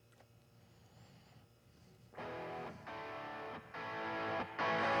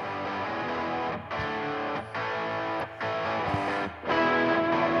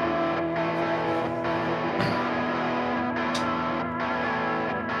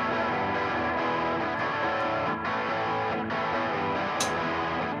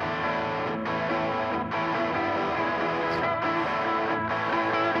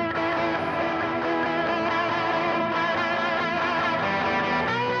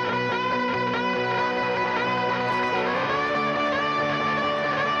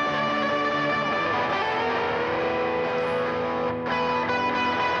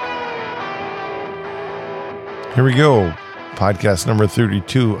Here we go. Podcast number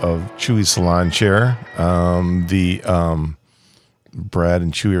 32 of Chewey Salon Chair. Brad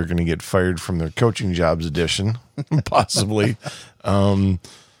and Chewey are going to get fired from their coaching jobs edition, possibly.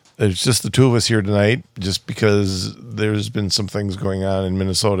 It's just the two of us here tonight, just because there's been some things going on in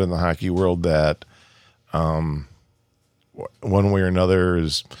Minnesota in the hockey world that one way or another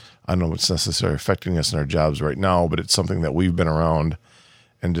is, I don't know if it's necessarily affecting us in our jobs right now, but it's something that we've been around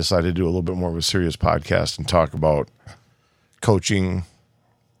and decided to do a little bit more of a serious podcast and talk about coaching,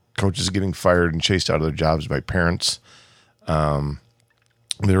 coaches getting fired and chased out of their jobs by parents.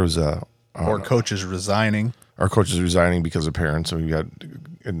 There was or coaches resigning. Our coaches resigning because of parents. And we've got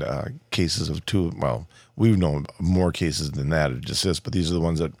cases of two. Well, we've known more cases than that. It just is, but these are the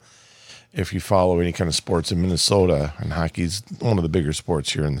ones that, if you follow any kind of sports in Minnesota, and hockey's one of the bigger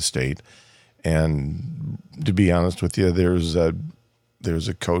sports here in the state. And to be honest with you, there's a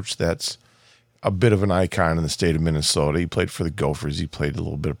coach that's a bit of an icon in the state of Minnesota. He played for the Gophers. He played a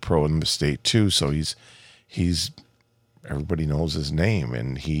little bit of pro in the state too. So he's everybody knows his name.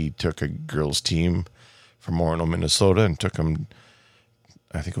 And he took a girls team from Orono, Minnesota, and took them.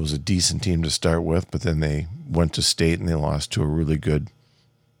 I think it was a decent team to start with, but then they went to state and they lost to a really good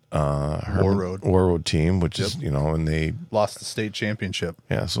War Road team, which is, and they lost the state championship.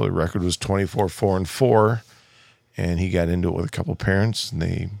 Yeah, so the record was 24-4-4, and he got into it with a couple parents,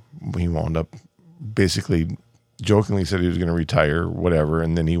 and he wound up basically jokingly said he was going to retire, whatever,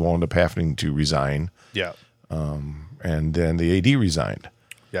 and then he wound up having to resign. Yeah. And then the AD resigned.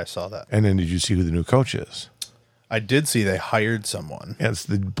 Yeah, I saw that. And then did you see who the new coach is? I did see they hired someone. Yeah, it's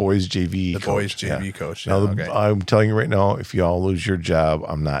the boys JV coach. The boys JV coach. Yeah, now, okay. I'm telling you right now, if y'all lose your job,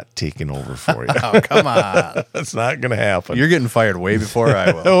 I'm not taking over for you. Oh, come on. That's not going to happen. You're getting fired way before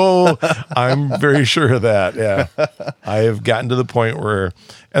I will. Oh, I'm very sure of that. Yeah. I have gotten to the point where,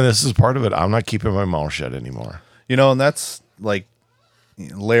 and this is part of it, I'm not keeping my mouth shut anymore. And that's like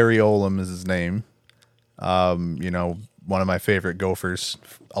Larry Olam is his name. One of my favorite Gophers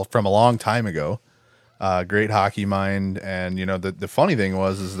from a long time ago. Great hockey mind. And, the funny thing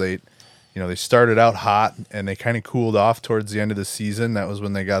was they started out hot and they kind of cooled off towards the end of the season. That was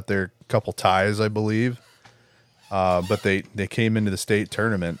when they got their couple ties, I believe. But they came into the state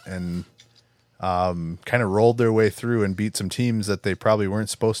tournament and kind of rolled their way through and beat some teams that they probably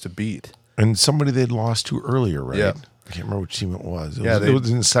weren't supposed to beat. And somebody they'd lost to earlier, right? Yep. I can't remember which team it was. It was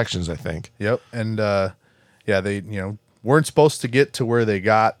in sections, I think. Yep. And, they, weren't supposed to get to where they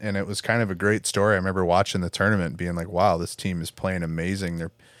got, and it was kind of a great story. I remember watching the tournament being like, wow, this team is playing amazing.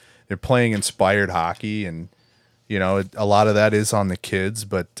 They're playing inspired hockey, and a lot of that is on the kids,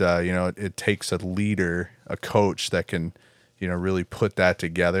 but it takes a leader, a coach that can really put that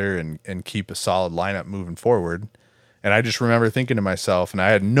together and keep a solid lineup moving forward. And I just remember thinking to myself, and I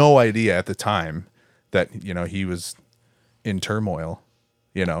had no idea at the time that he was in turmoil.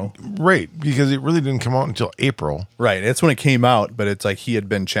 Right, because it really didn't come out until April. Right, it's when it came out, but it's like he had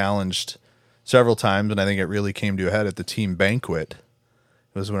been challenged several times, and I think it really came to a head at the team banquet.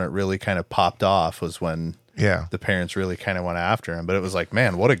 It was when it really kind of popped off, was when the parents really kind of went after him. But it was like,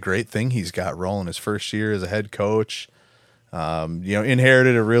 man, what a great thing he's got rolling his first year as a head coach.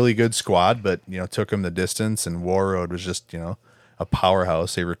 Inherited a really good squad, but, took him the distance, and War Road was just, a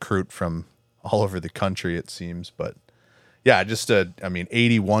powerhouse. They recruit from all over the country, it seems, but... Yeah, just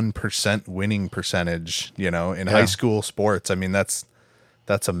 81% winning percentage, in high school sports. I mean, that's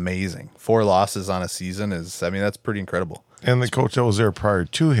amazing. 4 losses on a season that's pretty incredible. And the coach that was there prior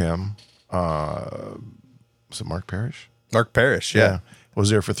to him, was it Mark Parrish? Mark Parrish, yeah.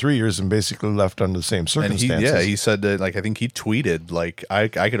 Was there for 3 years and basically left under the same circumstances. And he said that, I think he tweeted,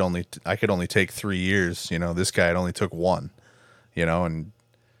 I could only take 3 years. This guy had only took 1, and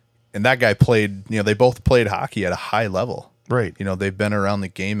that guy played, they both played hockey at a high level. Right. They've been around the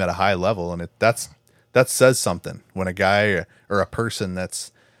game at a high level, and that says something when a guy or a person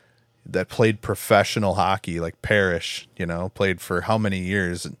that played professional hockey like Parrish, played for how many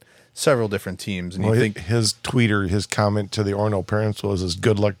years and several different teams. And you think his comment to the Orono parents was,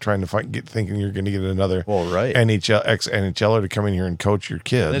 good luck trying to thinking you're going to get another ex-NHLer to come in here and coach your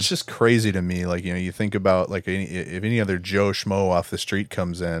kids. And it's just crazy to me. You think about if any other Joe Schmo off the street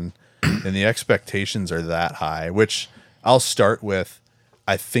comes in and the expectations are that high, which I'll start with,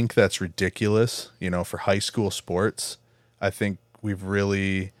 I think that's ridiculous, for high school sports. I think we've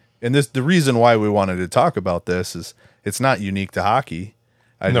really, and the reason why we wanted to talk about this is it's not unique to hockey.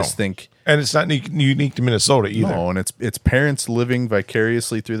 I just think, and it's not unique to Minnesota either. No, and it's parents living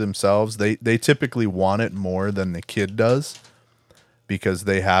vicariously through themselves. They typically want it more than the kid does because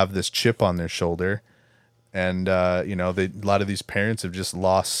they have this chip on their shoulder, and a lot of these parents have just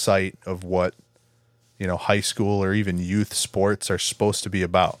lost sight of what high school or even youth sports are supposed to be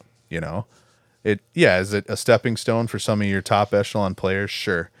about. Is it a stepping stone for some of your top echelon players?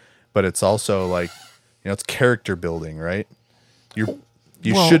 Sure. But it's also like, it's character building, right? You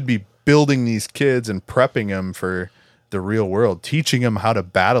should be building these kids and prepping them for the real world, teaching them how to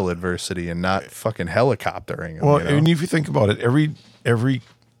battle adversity and not fucking helicoptering them. Well, and if you think about it,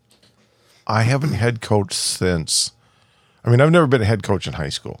 I haven't head coached since. I mean, I've never been a head coach in high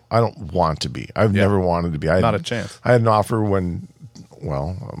school. I don't want to be. I've never wanted to be. Not a chance. I had an offer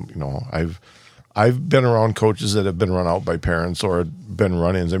I've been around coaches that have been run out by parents or been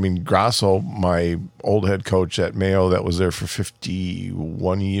run-ins. I mean, Grasso, my old head coach at Mayo that was there for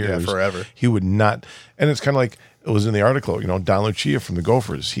 51 years. Yeah, forever. He would not, and it's kind of like, it was in the article, Don Lucia from the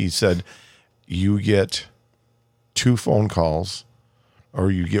Gophers. He said, you get 2 phone calls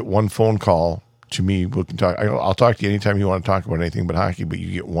or you get 1 phone call to me. We can talk. I'll talk to you anytime you want to talk about anything but hockey, but you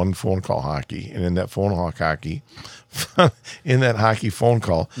get 1 phone call hockey. And in that phone hockey, in that hockey phone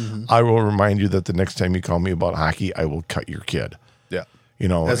call, I will remind you that the next time you call me about hockey, I will cut your kid. Yeah.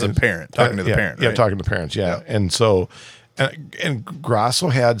 As a parent, talking to the parent. Right? Yeah, talking to parents. Yeah. And so, and Grasso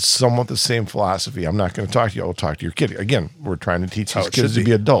had somewhat the same philosophy. I'm not going to talk to you. I'll talk to your kid. Again, we're trying to teach these kids to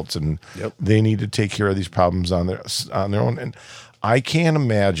be adults, and they need to take care of these problems on their own. And I can't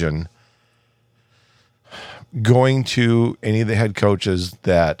imagine going to any of the head coaches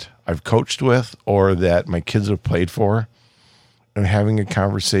that I've coached with or that my kids have played for and having a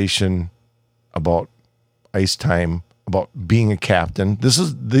conversation about ice time, about being a captain.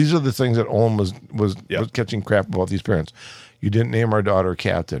 These are the things that Owen was catching crap about these parents. You didn't name our daughter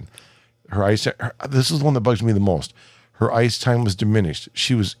captain. This is the one that bugs me the most. Her ice time was diminished.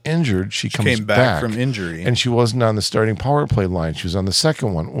 She was injured. She came back from injury, and she wasn't on the starting power play line. She was on the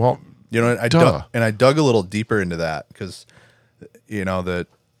second one. Well, I dug a little deeper into that because, that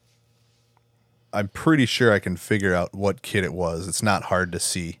I'm pretty sure I can figure out what kid it was. It's not hard to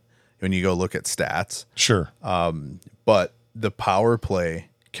see when you go look at stats. Sure. But the power play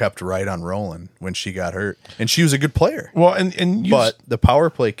kept right on rolling when she got hurt, and she was a good player. Well, but the power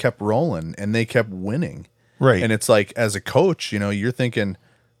play kept rolling, and they kept winning. Right. And it's like, as a coach, you're thinking,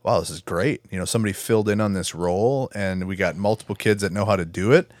 wow, this is great. Somebody filled in on this role, and we got multiple kids that know how to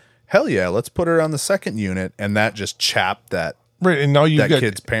do it. Hell yeah, let's put her on the second unit, and that just chapped that. Right, and now you've got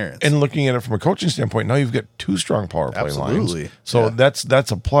kid's parents. And looking at it from a coaching standpoint, now you've got 2 strong power play Absolutely. lines. So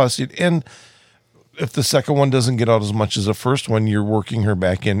that's a plus. And if the second one doesn't get out as much as the first one, you're working her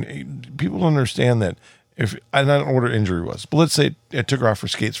back in. People understand that I don't know what her injury was, but let's say it took her off her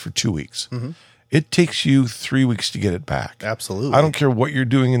skates for 2 weeks. Mm-hmm. It takes you 3 weeks to get it back. Absolutely. I don't care what you're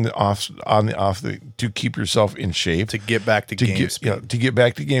doing in the off to keep yourself in shape, to get back to game speed, to get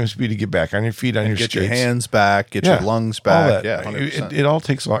back to game speed, to get back on your feet, on your skates, get your hands back, get your lungs back. Yeah, it all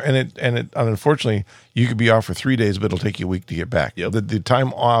takes long, and unfortunately, you could be off for 3 days, but it'll take you a week to get back. Yep. The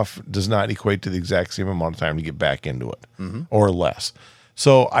time off does not equate to the exact same amount of time to get back into it, or less.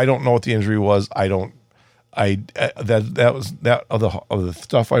 So I don't know what the injury was. That was of the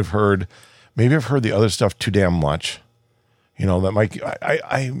stuff I've heard. Maybe I've heard the other stuff too damn much. We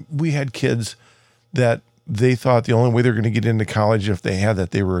had kids that they thought the only way they're going to get into college if they had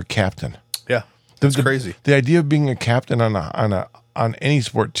that they were a captain. Yeah, that's crazy. The idea of being a captain on any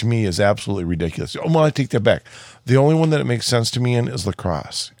sport to me is absolutely ridiculous. Well, I take that back. The only one that it makes sense to me in is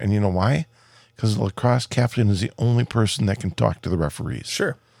lacrosse, and you know why? Because the lacrosse captain is the only person that can talk to the referees.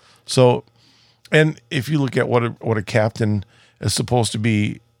 Sure. So, and if you look at what a captain is supposed to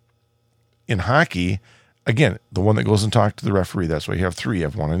be in hockey, again, the one that goes and talks to the referee. That's why you have 3. You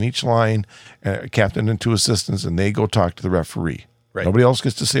have 1 on each line, a captain and 2 assistants, and they go talk to the referee. Right. Nobody else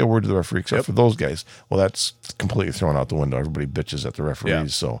gets to say a word to the referee except for those guys. Well, that's completely thrown out the window. Everybody bitches at the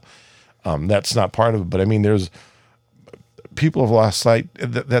referees, so that's not part of it. But I mean, there's people have lost sight.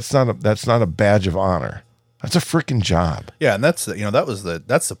 That's not a badge of honor. That's a freaking job. Yeah, and that's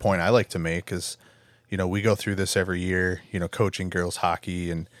that's the point I like to make is, we go through this every year. Coaching girls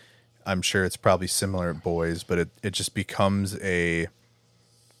hockey, and I'm sure it's probably similar at boys, but it just becomes a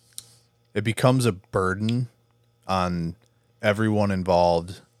burden on everyone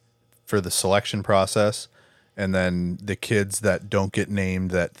involved for the selection process, and then the kids that don't get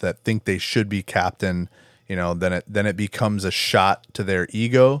named that think they should be captain, then it becomes a shot to their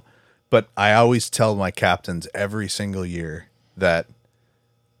ego. But I always tell my captains every single year that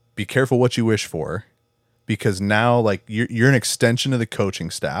be careful what you wish for, because now like you're an extension of the coaching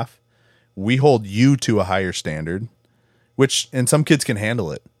staff. We hold you to a higher standard, and some kids can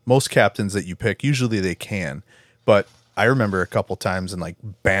handle it. Most captains that you pick, usually they can. But I remember a couple times in like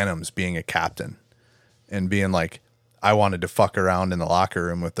Bantams being a captain and being like, I wanted to fuck around in the locker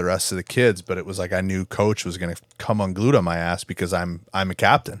room with the rest of the kids, but it was like I knew coach was going to come unglued on my ass because I'm a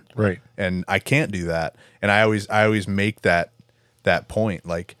captain. Right. And I can't do that. And I always make that point.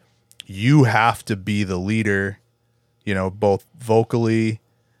 Like, you have to be the leader, you know, both vocally,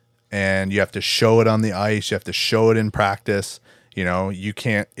 and you have to show it on the ice. You have to show it in practice. You know, you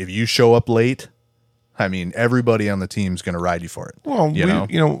can't, if you show up late, I mean, everybody on the team's going to ride you for it. Well, you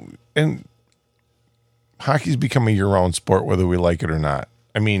know, and hockey's become a year-round sport, whether we like it or not.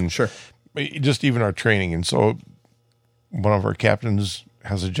 I mean, sure, just even our training. And so one of our captains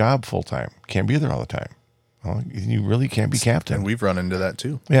has a job full-time, can't be there all the time. Well, you really can't be captain. And we've run into that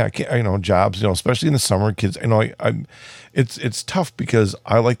too. Yeah, you know, jobs, you know, especially in the summer, kids, you know, it's tough because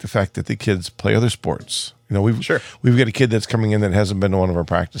I like the fact that the kids play other sports. You know, we've got a kid that's coming in that hasn't been to one of our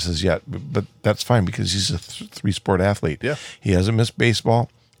practices yet, but that's fine because he's a three-sport athlete. Yeah. He hasn't missed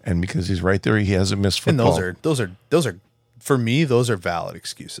baseball, and because he's right there, he hasn't missed football. And those are for me, those are valid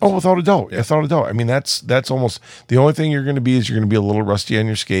excuses. Oh, without a doubt. Yeah. Without a doubt. I mean, that's almost the only thing you're going to be is you're going to be a little rusty on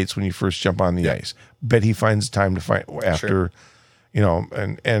your skates when you first jump on the ice. Bet he finds time to find after, you know,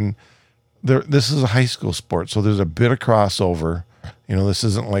 and this is a high school sport, so there's a bit of crossover. You know, this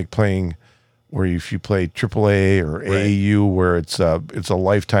isn't like playing where if you play AAA or AAU, where it's a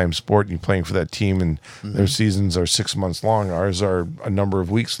lifetime sport and you're playing for that team, and their seasons are 6 months long. Ours are a number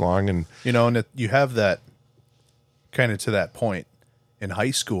of weeks long, and you know, and you have that kind of to that point in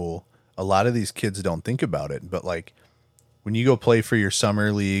high school. A lot of these kids don't think about it, but like when you go play for your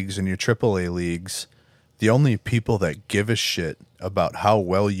summer leagues and your AAA leagues, the only people that give a shit about how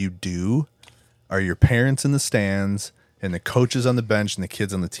well you do are your parents in the stands and the coaches on the bench and the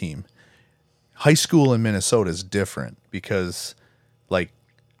kids on the team. High school in Minnesota is different because, like,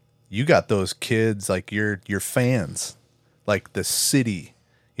 you got those kids, like your fans, like the city.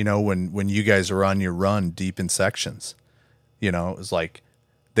 You know, when you guys are on your run deep in sections, you know, it was like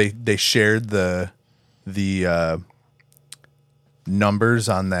they shared the numbers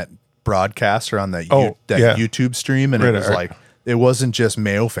on that broadcast or on that YouTube stream, and it was like it wasn't just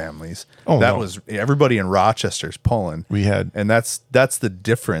Mayo families. That was everybody in Rochester's pulling. And that's the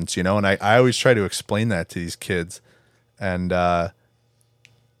difference, you know. And I always try to explain that to these kids. And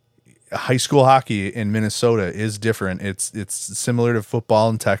high school hockey in Minnesota is different. It's similar to football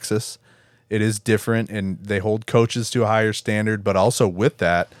in Texas. It is different, and they hold coaches to a higher standard. But also with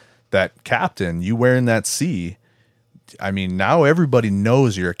that captain, you wearing that C. I mean, now everybody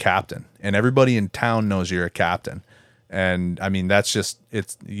knows you're a captain, and everybody in town knows you're a captain. And I mean, that's just,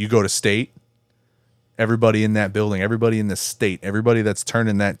 you go to state, everybody in that building, everybody in the state, everybody that's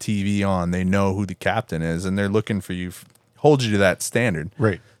turning that TV on, they know who the captain is, and they're looking for you, hold you to that standard.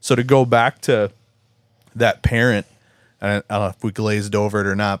 Right. So to go back to that parent, I don't know if we glazed over it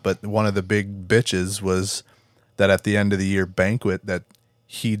or not, but one of the big bitches was that at the end of the year banquet that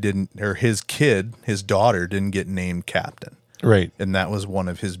he didn't, or his daughter didn't get named captain. Right. And that was one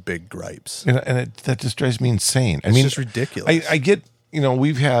of his big gripes. And that just drives me insane. It's just ridiculous. I get, you know,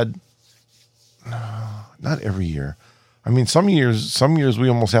 we've had, not every year. I mean, some years we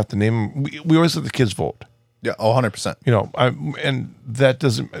almost have to name them. We always let the kids vote. Yeah, 100%. You know, and that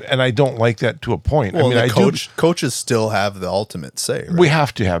doesn't, and I don't like that to a point. Well, I mean, coaches still have the ultimate say, right? We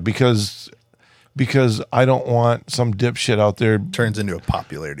have to have, because I don't want some dipshit out there turns into a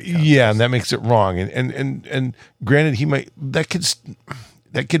popularity contest. Yeah, and that makes it wrong. And granted,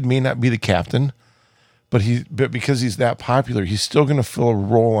 that kid may not be the captain, but because he's that popular, he's still going to fill a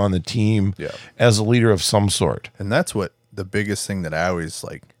role on the team as a leader of some sort. And that's what the biggest thing that I always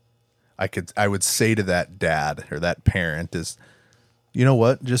I would say to that dad or that parent is, you know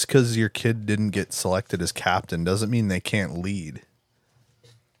what? Just because your kid didn't get selected as captain doesn't mean they can't lead.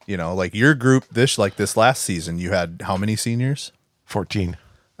 You know, like your group, this last season, you had how many seniors? 14.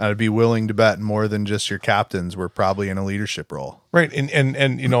 I'd be willing to bet more than just your captains were probably in a leadership role. Right.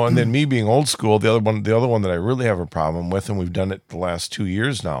 And you know, and then me being old school, the other one that I really have a problem with, and we've done it the last 2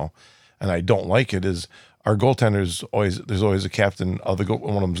 years now, and I don't like it, is our goaltenders there's always a captain of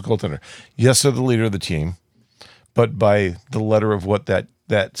one of them's goaltender. Yes, they're the leader of the team, but by the letter of what that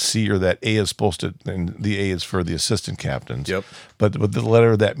C or that A is supposed to, and the A is for the assistant captains. Yep. But what the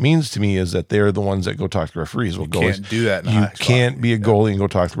letter that means to me is that they're the ones that go talk to referees. Well, you can't do that. You can't be a goalie and go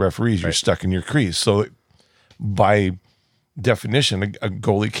talk to referees. You're stuck in your crease. So by definition, a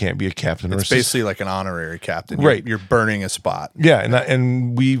goalie can't be a captain. It's basically like an honorary captain. Right. You're burning a spot. Yeah,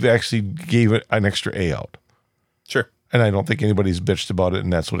 and we've actually gave it an extra A out. Sure. And I don't think anybody's bitched about it,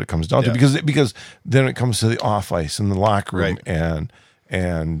 and that's what it comes down to. Because then it comes to the off ice and the locker room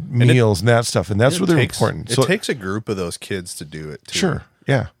and meals and that stuff, and that's where they're important. It takes a group of those kids to do it too. Sure.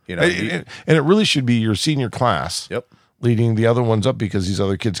 Yeah. And it really should be your senior class. Yep. Leading the other ones up because these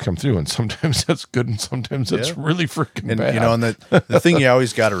other kids come through, and sometimes that's good and sometimes that's really freaking bad. And the thing you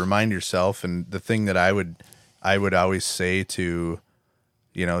always got to remind yourself, and the thing that I would always say to,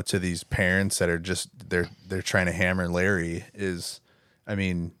 to these parents that are just they're trying to hammer Larry is, I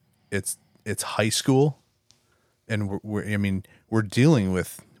mean, it's high school, and we're dealing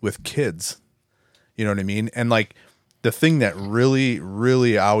with kids, you know what I mean? And like the thing that really,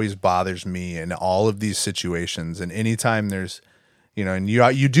 really always bothers me in all of these situations, and anytime there's, and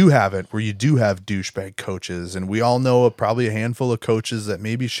you do have it where you do have douchebag coaches, and we all know probably a handful of coaches that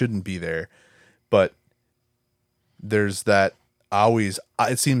maybe shouldn't be there, but there's that always,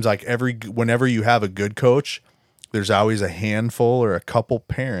 it seems like whenever you have a good coach, there's always a handful or a couple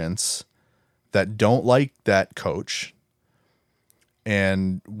parents that don't like that coach.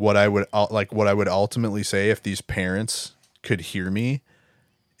 And what I would ultimately say, if these parents could hear me,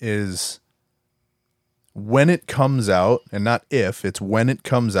 is when it comes out, and not if, it's when it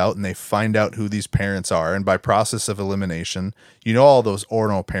comes out and they find out who these parents are, and by process of elimination, all those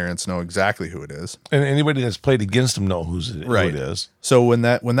Orno parents know exactly who it is. And anybody that's played against them know who it is. So when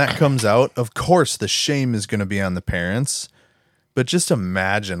that comes out, of course the shame is going to be on the parents. But just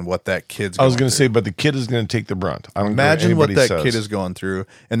imagine what that kid's going through. I was going to say, but the kid is going to take the brunt. I don't imagine what that kid is going through.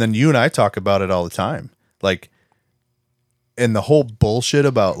 And then you and I talk about it all the time. Like, and the whole bullshit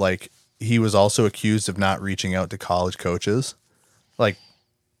about, like, he was also accused of not reaching out to college coaches. Like,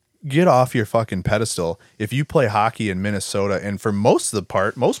 get off your fucking pedestal. If you play hockey in Minnesota, and for most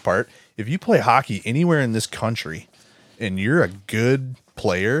part, if you play hockey anywhere in this country and you're a good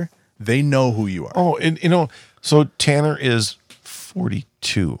player, they know who you are. Oh, and so Tanner is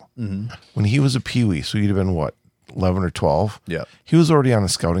 42. Mm-hmm. When he was a peewee, so he'd have been what, 11 or 12? Yeah. He was already on a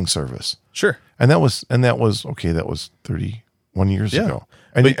scouting service. Sure. And that was okay, that was 31 years ago.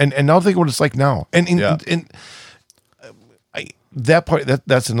 And now think what it's like now. That part,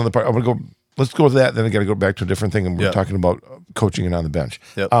 that's another part. I'm gonna go. Let's go to that. Then I got to go back to a different thing, and we're talking about coaching and on the bench.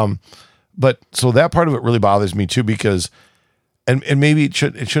 Yep. But so that part of it really bothers me too, because, and maybe it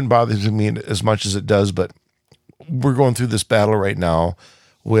shouldn't bother me as much as it does, but we're going through this battle right now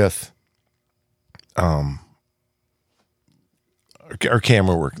with our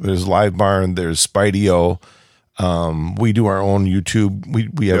camera work. There's Live Barn, there's Spidey-O. We do our own YouTube.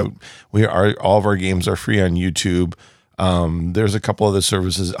 All of our games are free on YouTube. There's a couple other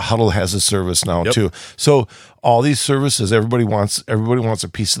services. Huddle has a service now too. So all these services, everybody wants a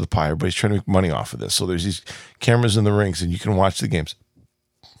piece of the pie. Everybody's trying to make money off of this. So there's these cameras in the rinks, and you can watch the games.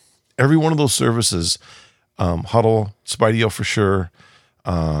 Every one of those services, Huddle, Spidey-O for sure.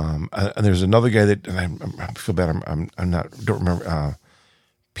 And there's another guy that, and I feel bad. Don't remember.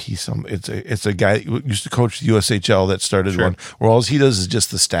 It's a guy who used to coach the USHL that started one where all he does is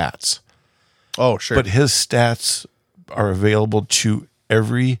just the stats. Oh, sure. But his stats are available to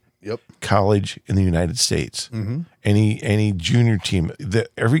every college in the United States. Mm-hmm. Any junior team,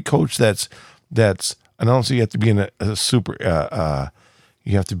 every coach that's, and also you have to be in a super,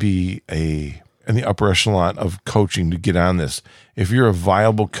 you have to be in the upper echelon of coaching to get on this. If you're a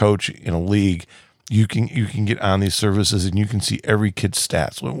viable coach in a league, you can get on these services and you can see every kid's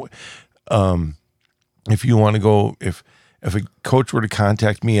stats. If you want to go, if a coach were to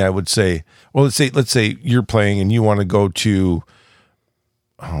contact me, I would say, well, let's say you're playing and you want to go to,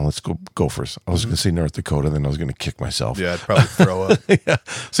 let's go Gophers. I was going to say North Dakota, then I was going to kick myself. Yeah, I'd probably throw up. Yeah.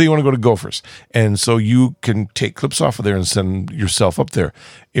 So you want to go to Gophers. And so you can take clips off of there and send yourself up there.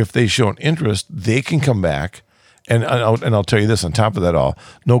 If they show an interest, they can come back. And I'll tell you this, on top of that all,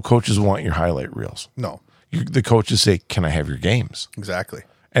 no coaches want your highlight reels. No. The coaches say, can I have your games? Exactly.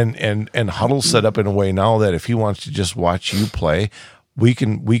 And Huddle's set up in a way now that if he wants to just watch you play, we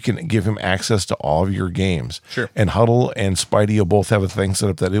can give him access to all of your games. Sure. And Huddle and Spidey will both have a thing set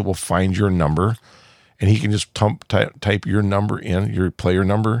up that it will find your number, and he can just type your number in, your player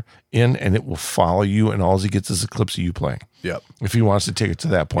number in, and it will follow you, and all he gets is a clips of you playing. Yep. If he wants to take it to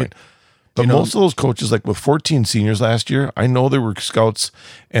that point. But most of those coaches, like with 14 seniors last year, I know there were scouts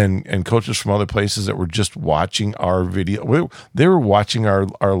and coaches from other places that were just watching our video. They were watching our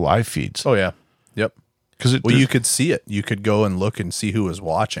live feeds. Oh, yeah. Yep. Because you could see it. You could go and look and see who was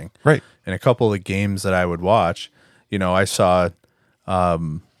watching. Right. And a couple of the games that I would watch, I saw,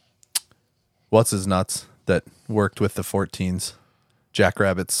 what's his nuts that worked with the 14s?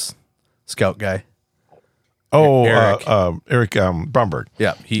 Jackrabbits scout guy. Oh, Eric Bromberg.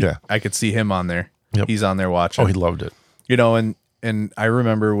 Yeah, I could see him on there. Yep. He's on there watching. Oh, he loved it. And I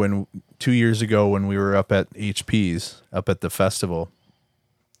remember when 2 years ago when we were up at HP's, up at the festival,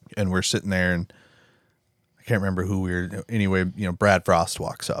 and we're sitting there, and I can't remember who we were. Anyway, Brad Frost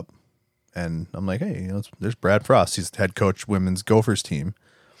walks up, and I'm like, hey, there's Brad Frost. He's head coach women's Gophers team,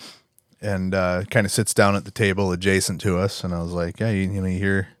 and kind of sits down at the table adjacent to us. And I was like, yeah,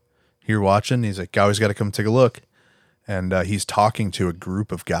 you here watching? He's like, you always got to come take a look. And he's talking to a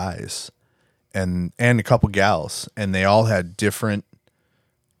group of guys and a couple gals, and they all had different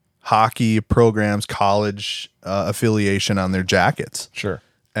hockey programs, college affiliation on their jackets. Sure.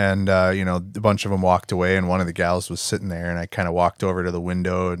 And, a bunch of them walked away, and one of the gals was sitting there, and I kind of walked over to the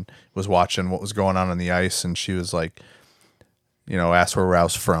window and was watching what was going on the ice. And she was like, asked where I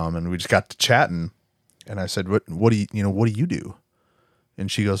was from, and we just got to chatting. And I said, what do you do?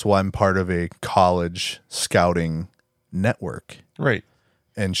 And she goes, well, I'm part of a college scouting network. Right.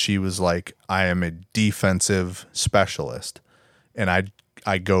 And she was like, I am a defensive specialist, and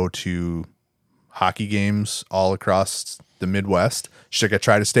I go to hockey games all across the Midwest. She's like, I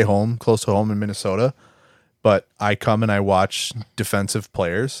try to stay close to home in Minnesota, but I come and I watch defensive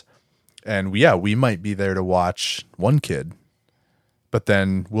players, and we might be there to watch one kid, but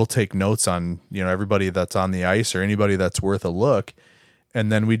then we'll take notes on, everybody that's on the ice or anybody that's worth a look. And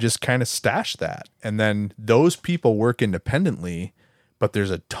then we just kind of stash that. And then those people work independently, but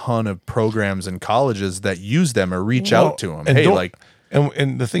there's a ton of programs and colleges that use them or reach out to them.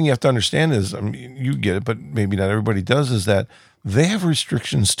 And the thing you have to understand is, I mean, you get it, but maybe not everybody does, is that they have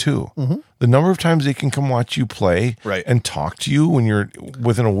restrictions too. Mm-hmm. The number of times they can come watch you play and talk to you when you're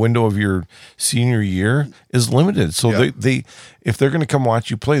within a window of your senior year is limited. So they if they're going to come watch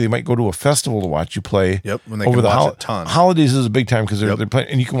you play, they might go to a festival to watch you play. Yep, when they over can watch a ton. Holidays is a big time because they're playing,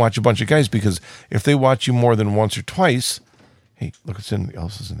 and you can watch a bunch of guys, because if they watch you more than once or twice, hey, look what's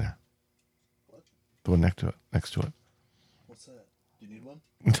else is in there. The one next to it. What's that? Do you need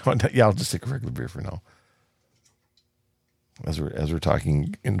one? Yeah, I'll just take a regular beer for now. As we're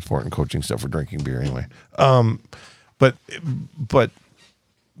talking important coaching stuff, we're drinking beer anyway. But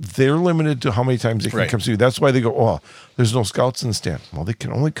they're limited to how many times they can come see you. That's why they go, oh, there's no scouts in the stand. Well, they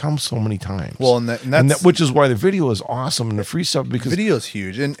can only come so many times. Well, which is why the video is awesome and the free stuff, because video is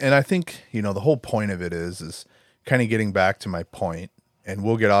huge. And I think, the whole point of it is kind of getting back to my point, and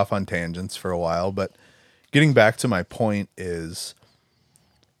we'll get off on tangents for a while, but getting back to my point is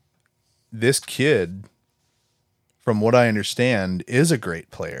this kid, from what I understand, is a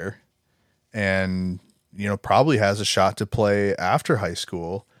great player and, probably has a shot to play after high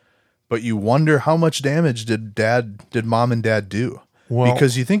school, but you wonder how much damage did mom and dad do? Well,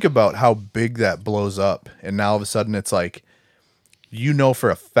 because you think about how big that blows up, and now all of a sudden it's like, for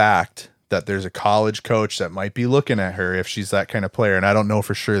a fact that there's a college coach that might be looking at her if she's that kind of player. And I don't know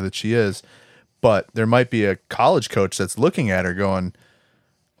for sure that she is, but there might be a college coach that's looking at her going,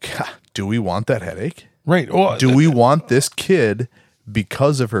 God, do we want that headache? Right. Well, do we want this kid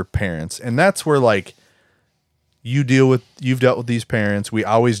because of her parents? And that's where, like, you've dealt with these parents. We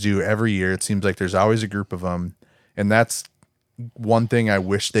always do every year. It seems like there's always a group of them. And that's one thing I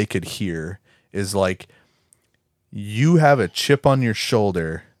wish they could hear is, like, you have a chip on your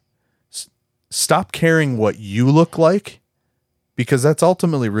shoulder. Stop caring what you look like, because that's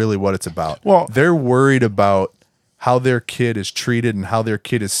ultimately really what it's about. Well, they're worried about how their kid is treated and how their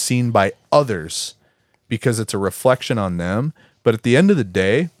kid is seen by others, because it's a reflection on them. But at the end of the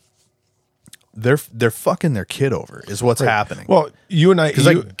day, they're fucking their kid over is what's happening. Well, you and I, because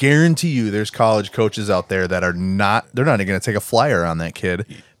I guarantee you there's college coaches out there that they're not even going to take a flyer on that kid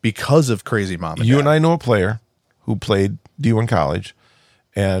because of crazy mom and dad. You and I know a player who played D1 college,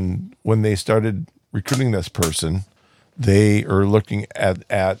 and when they started recruiting this person, they are looking at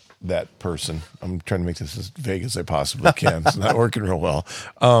that person. I'm trying to make this as vague as I possibly can. It's not working real well.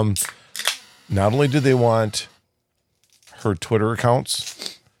 Not only do they want her Twitter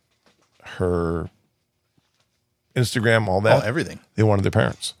accounts, her Instagram, all that, everything, they wanted their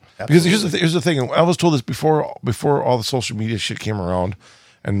parents. Absolutely. Because here's the thing. And I was told this before all the social media shit came around,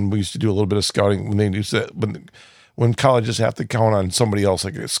 and we used to do a little bit of scouting when they used to, when colleges have to count on somebody else.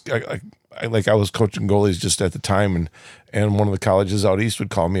 Like I was coaching goalies just at the time, and one of the colleges out east would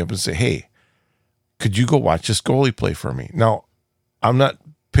call me up and say, hey, could you go watch this goalie play for me? Now, I'm not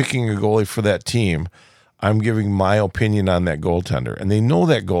picking a goalie for that team. I'm giving my opinion on that goaltender, and they know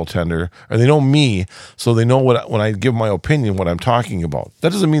that goaltender, or they know me, so they know when I give my opinion, what I'm talking about.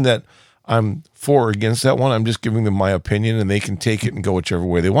 That doesn't mean that I'm for or against that one. I'm just giving them my opinion, and they can take it and go whichever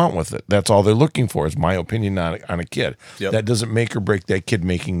way they want with it. That's all they're looking for, is my opinion on a kid. Yep. That doesn't make or break that kid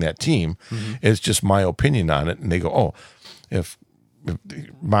making that team. Mm-hmm. It's just my opinion on it, and they go, oh, if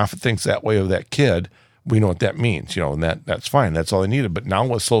Moffat thinks that way of that kid, we know what that means, and that's fine. That's all they needed. But now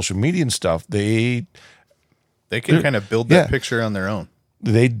with social media and stuff, they can kind of build that picture on their own.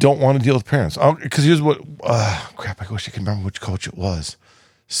 They don't want to deal with parents. Because here's what, crap, I wish I could remember which coach it was,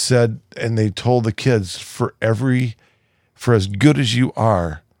 said, and they told the kids, for as good as you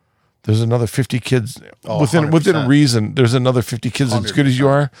are, there's another 50 kids, within reason, there's another 50 kids 100%. As good as you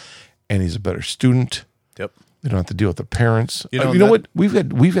are, and he's a better student. Yep. They don't have to deal with the parents. You know what? We've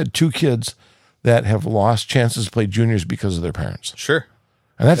had 2 kids that have lost chances to play juniors because of their parents. Sure.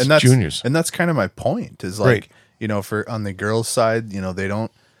 And that's juniors. And that's kind of my point is like, for on the girls' side, they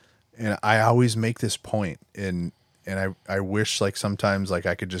don't, and I always make this point and I wish like sometimes like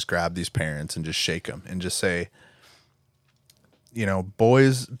I could just grab these parents and just shake them and just say,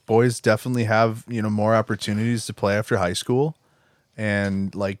 boys definitely have, more opportunities to play after high school,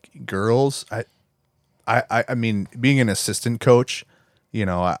 and like girls, I mean, being an assistant coach,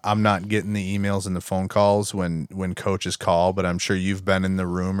 I'm not getting the emails and the phone calls when coaches call, but I'm sure you've been in the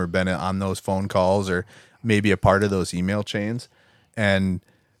room or been on those phone calls or maybe a part of those email chains, and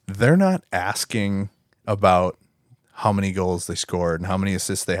they're not asking about how many goals they scored and how many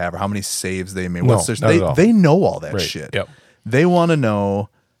assists they have or how many saves they made. They know all that shit. Yep. They want to know,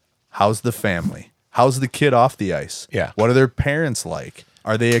 how's the family? How's the kid off the ice? Yeah. What are their parents like?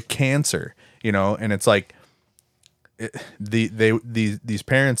 Are they a cancer? And it's like these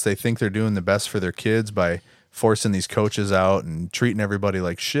parents, they think they're doing the best for their kids by forcing these coaches out and treating everybody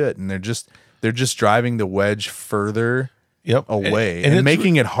like shit, and they're just driving the wedge further away and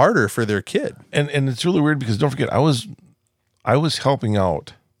making it harder for their kid. And it's really weird because don't forget, I was helping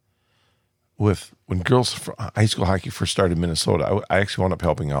out with when girls high school hockey first started in Minnesota. I actually wound up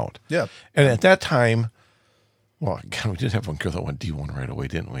helping out. Yeah. And at that time, well, God, we did have one girl that went D1 right away,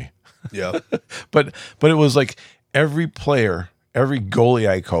 didn't we? Yeah. but it was like every player, every goalie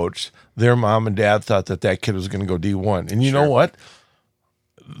I coached, their mom and dad thought that kid was going to go D1. And you know what?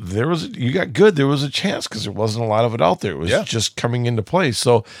 You got good. There was a chance because there wasn't a lot of it out there. It was just coming into play.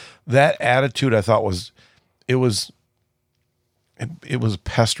 So that attitude, I thought it was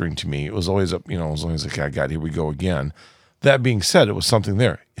pestering to me. It was always as long as I got, here we go again. That being said, it was something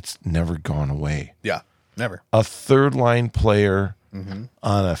there. It's never gone away. Yeah, never. A third line player on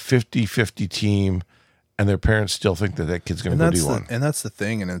a 50-50 team, and their parents still think that kid's going to go D1. And that's the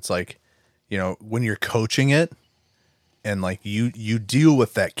thing. And it's like, when you're coaching it, and like you deal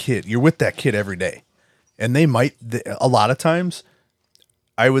with that kid, you're with that kid every day, and a lot of times,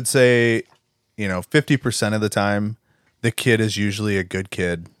 I would say, 50% of the time, the kid is usually a good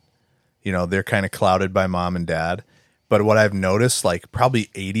kid. They're kind of clouded by mom and dad. But what I've noticed, like probably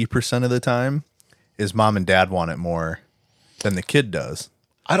 80% of the time, is mom and dad want it more than the kid does.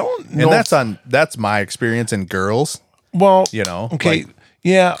 I don't know. And that's my experience in girls. Well, like, okay.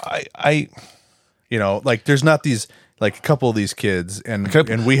 Yeah. I like there's not these, like a couple of these kids, and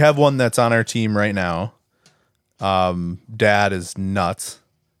we have one that's on our team right now. Dad is nuts.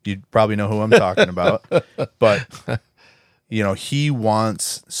 You probably know who I'm talking about, but he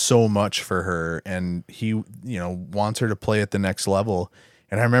wants so much for her, and he, wants her to play at the next level.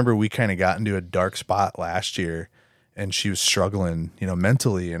 And I remember we kind of got into a dark spot last year, and she was struggling,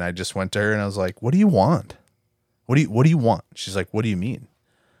 mentally. And I just went to her and I was like, "What do you want? What do you want?" She's like, "What do you mean?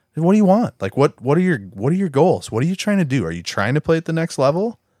 What do you want? Like, what are your goals? What are you trying to do? Are you trying to play at the next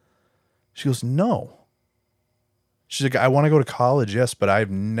level?" She goes, "No." She's like, "I want to go to college, yes, but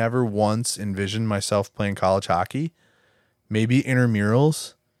I've never once envisioned myself playing college hockey. Maybe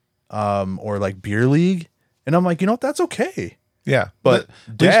intramurals, or like beer league." And I'm like, that's okay. Yeah. But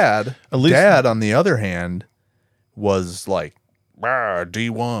dad, on the other hand, was like,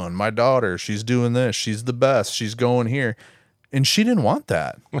 D1, my daughter, she's doing this. She's the best. She's going here. And she didn't want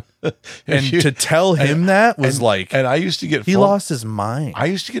that. And to tell him that was like, and I used to get, he lost his mind. I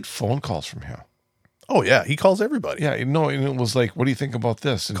used to get phone calls from him. Oh yeah. He calls everybody. Yeah. And it was like, "What do you think about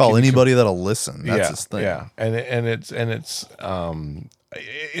this?" And call anybody that'll listen. That's his thing. Yeah. And it's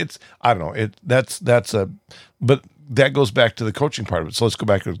I don't know. But that goes back to the coaching part of it. So let's go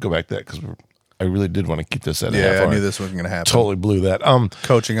back to that, because I really did want to keep this at a half hour. I knew this wasn't going to happen. Totally blew that.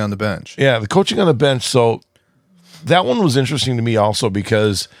 Coaching on the bench. Yeah, the coaching on the bench. So that one was interesting to me also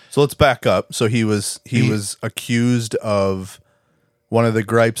because. So let's back up. So he was accused of one of the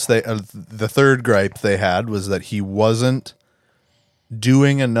gripes the third gripe they had was that he wasn't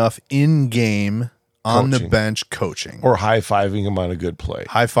doing enough in game on the bench coaching, or high-fiving him on a good play,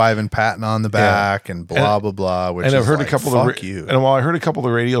 high-fiving, patting on the back, and blah blah blah. Which, and I've heard a couple of while I heard a couple of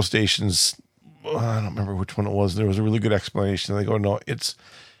the radio stations, I don't remember which one it was. There was a really good explanation. They go, "No, it's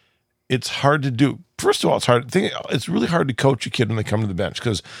it's hard to do. First of all, it's really hard to coach a kid when they come to the bench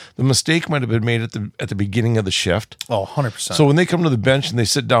because the mistake might have been made at the beginning of the shift. Oh, 100%. So when they come to the bench and they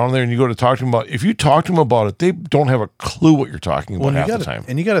sit down there and you go to talk to them about, if you talk to them about it, they don't have a clue what you're talking about half the time.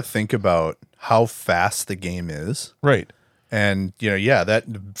 And you got to think about how fast the game is. Right. And, that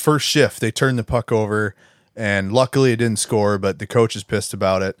first shift, they turn the puck over, and luckily it didn't score, but the coach is pissed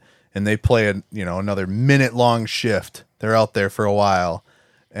about it, and they play another minute-long shift. They're out there for a while,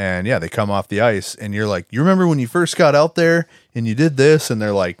 and, they come off the ice, and you're like, you remember when you first got out there and you did this? And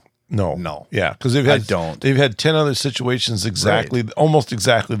they're like, no. Yeah, because they've had 10 other situations almost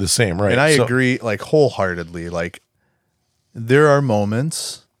exactly the same, right? And I agree, wholeheartedly. There are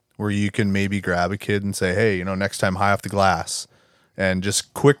moments where you can maybe grab a kid and say, hey, next time high off the glass, and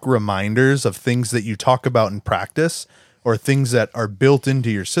just quick reminders of things that you talk about in practice or things that are built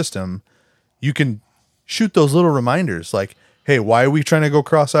into your system. You can shoot those little reminders like, hey, why are we trying to go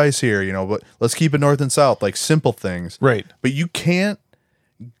cross ice here? But let's keep it north and south, like simple things. Right. But you can't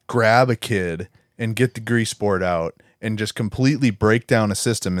grab a kid and get the grease board out and just completely break down a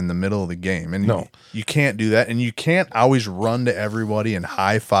system in the middle of the game. And no, you can't do that. And you can't always run to everybody and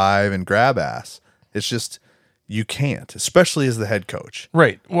high five and grab ass. It's just, you can't, especially as the head coach.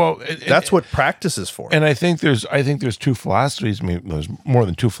 Right. Well, that's what practice is for. And I think there's two philosophies. I mean, there's more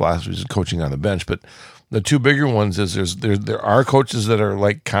than two philosophies of coaching on the bench, but the two bigger ones is there are coaches that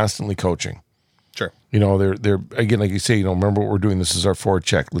are constantly coaching. Sure. They're again, like you say, remember what we're doing. This is our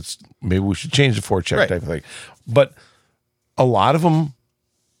forecheck. Maybe we should change the forecheck type of thing. But a lot of them,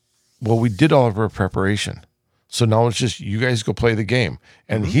 we did all of our preparation. So now it's just, you guys go play the game.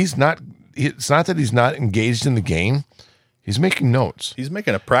 And it's not that he's not engaged in the game. He's making notes. He's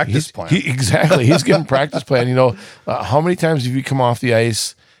making a practice plan. Exactly. He's getting practice plan. How many times have you come off the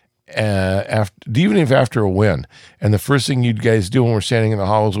ice even if after a win, and the first thing you guys do when we're standing in the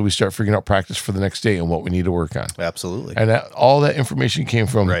hollows is we start figuring out practice for the next day and what we need to work on. Absolutely. And all that information came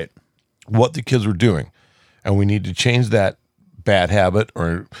from what the kids were doing. And we need to change that bad habit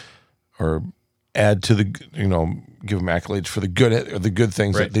or add to the, give them accolades for the good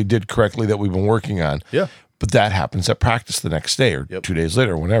things that they did correctly that we've been working on. Yeah. But that happens at practice the next day or 2 days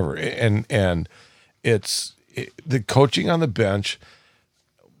later or whenever. And the coaching on the bench.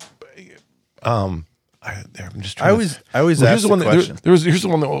 I'm just trying I always ask the question. Here's the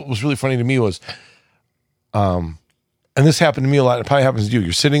one that was really funny to me was, and this happened to me a lot. It probably happens to you.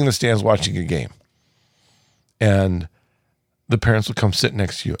 You're sitting in the stands watching a game, and the parents will come sit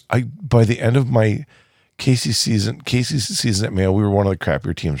next to you. By the end of my Casey's season at Mayo, we were one of the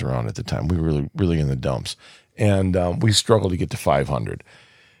crappier teams around at the time. We were really, really in the dumps, and we struggled to get to 500.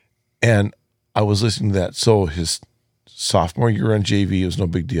 And I was listening to that. So his sophomore year on JV, it was no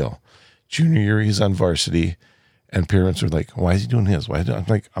big deal. Junior year, he's on varsity, and parents are like, why is he doing his? I'm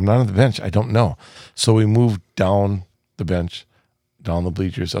like, I'm not on the bench. I don't know. So we moved down the bench, down the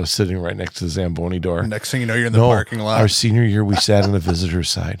bleachers. I was sitting right next to the Zamboni door. Next thing you know, you're in the parking lot. Our senior year, we sat on the visitor's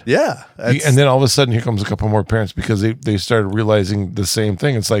side. Yeah. And then all of a sudden, here comes a couple more parents because they started realizing the same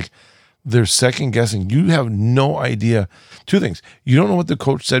thing. It's like they're second guessing. You have no idea. Two things. You don't know what the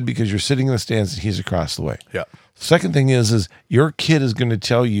coach said because you're sitting in the stands and he's across the way. Yeah. Second thing is your kid is going to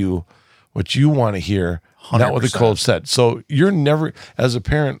tell you what you want to hear, 100%. Not what the coach said. So you're never, as a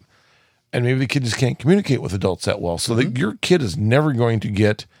parent, and maybe the kid just can't communicate with adults that well. So that your kid is never going to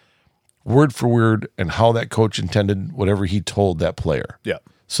get word for word and how that coach intended whatever he told that player. Yeah.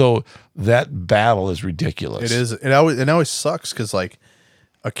 So that battle is ridiculous. It is. It always sucks because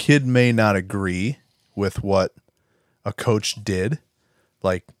a kid may not agree with what a coach did.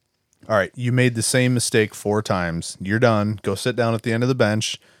 All right, you made the same mistake 4 times. You're done. Go sit down at the end of the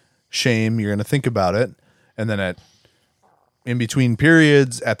bench. Shame. You're going to think about it. And then in between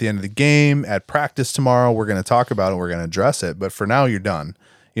periods, at the end of the game, at practice tomorrow, we're going to talk about it. We're going to address it. But for now, you're done.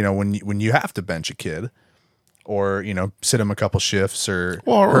 When you have to bench a kid or, sit him a couple shifts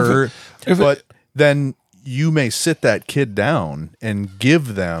then you may sit that kid down and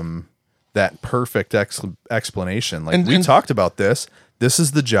give them that perfect explanation. We talked about this. This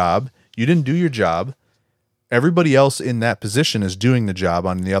is the job. You didn't do your job. Everybody else in that position is doing the job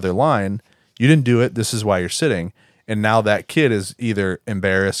on the other line. You didn't do it. This is why you're sitting. And now that kid is either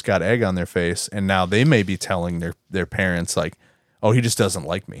embarrassed, got egg on their face, and now they may be telling their parents oh, he just doesn't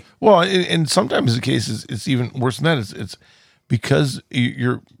like me. Well, and sometimes the case is it's even worse than that. It's because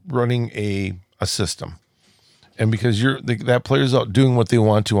you're running a system, and because that player's out doing what they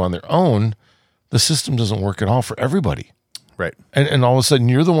want to on their own, the system doesn't work at all for everybody. Right. And all of a sudden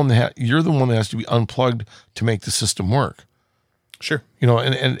you're the one that has to be unplugged to make the system work. Sure.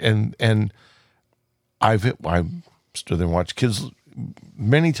 And I've stood there and watched kids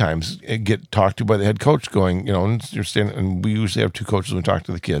many times get talked to by the head coach going, and you're standing, and we usually have two coaches when we talk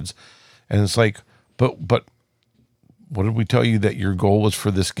to the kids. And it's like, but what did we tell you that your goal was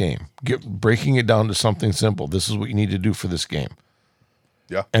for this game? Breaking it down to something simple. This is what you need to do for this game.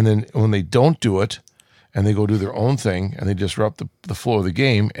 Yeah. And then when they don't do it and they go do their own thing and they disrupt the flow of the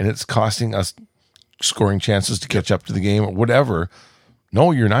game and it's costing us scoring chances to catch up to the game or whatever,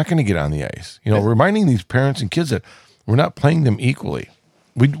 no, you're not going to get on the ice. Reminding these parents and kids that we're not playing them equally.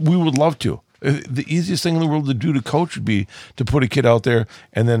 We would love to. The easiest thing in the world to do to coach would be to put a kid out there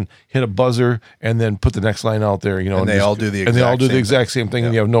and then hit a buzzer and then put the next line out there. And they all do the exact same thing,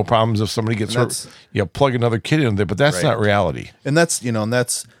 and you have no problems if somebody gets hurt. Plug another kid in there, but that's not reality. And that's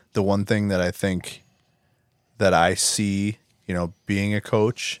the one thing that I think that I see, being a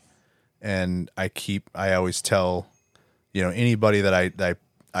coach, and I always tell, anybody that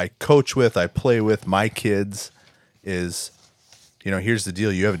I coach with, I play with, my kids is, here's the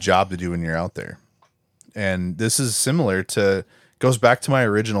deal. You have a job to do when you're out there. And this is similar goes back to my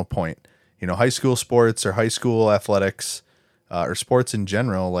original point. High school sports or high school athletics or sports in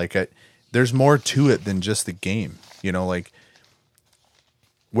general, there's more to it than just the game.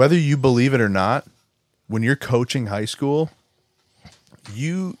 Whether you believe it or not, when you're coaching high school,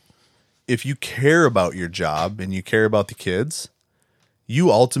 if you care about your job and you care about the kids, you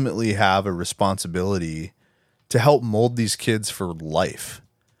ultimately have a responsibility to help mold these kids for life.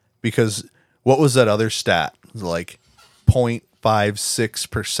 Because what was that other stat?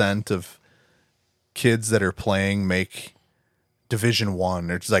 0.56% of kids that are playing make Division One.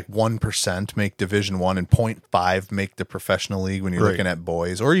 It's 1% make Division One, and 0.5 make the professional league when you're looking at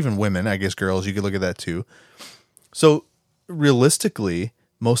boys or even women. I guess girls, you could look at that too. So realistically,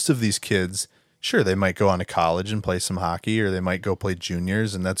 most of these kids, sure, they might go on to college and play some hockey, or they might go play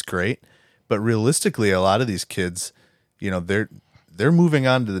juniors, and that's great. But realistically, a lot of these kids, they're moving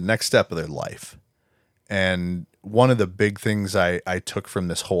on to the next step of their life. And one of the big things I took from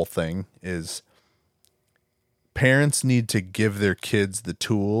this whole thing is parents need to give their kids the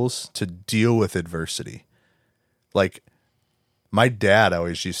tools to deal with adversity. My dad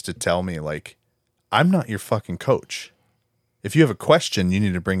always used to tell me, I'm not your fucking coach. If you have a question, you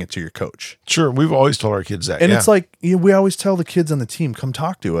need to bring it to your coach. Sure, we've always told our kids that. And it's we always tell the kids on the team, come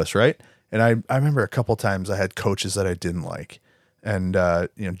talk to us, right? And I remember a couple times I had coaches that I didn't like. And,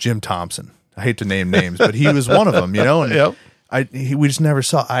 Jim Thompson, I hate to name names, but he was one of them, and we just never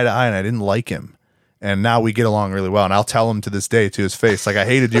saw eye to eye, and I didn't like him. And now we get along really well. And I'll tell him to this day to his face, I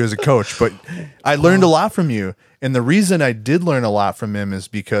hated you as a coach, but I learned a lot from you. And the reason I did learn a lot from him is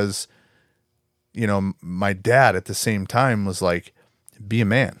because, my dad at the same time was be a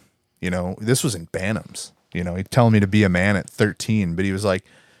man. This was in Bantams. He'd telling me to be a man at 13, but he was like,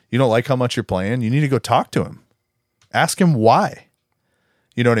 you don't like how much you're playing? You need to go talk to him. Ask him why.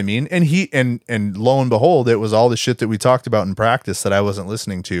 You know what I mean? And and lo and behold, it was all the shit that we talked about in practice that I wasn't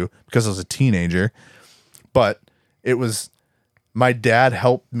listening to because I was a teenager. But it was, my dad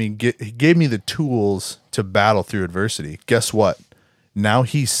helped me he gave me the tools to battle through adversity. Guess what? Now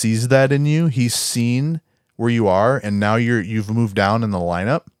he sees that in you. He's seen where you are, and now you've moved down in the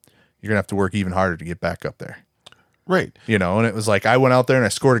lineup. You're going to have to work even harder to get back up there. Right. And it was I went out there and I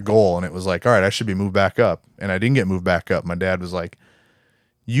scored a goal, and it was all right, I should be moved back up. And I didn't get moved back up. My dad was like,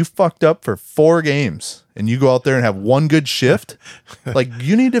 you fucked up for 4 games and you go out there and have one good shift.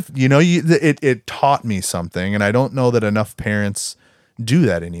 You need to, it taught me something. And I don't know that enough parents do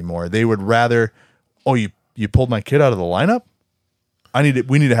that anymore. They would rather, you pulled my kid out of the lineup.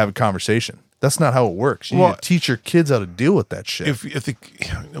 We need to have a conversation. That's not how it works. You need to teach your kids how to deal with that shit.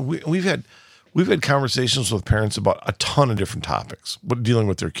 We've had conversations with parents about a ton of different topics, dealing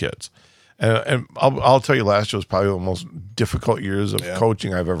with their kids. And I'll tell you, last year was probably the most difficult years of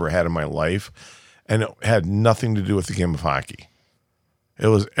coaching I've ever had in my life. And it had nothing to do with the game of hockey. It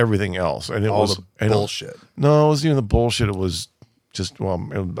was everything else. And it was bullshit. No, it wasn't even the bullshit. It was just, I'm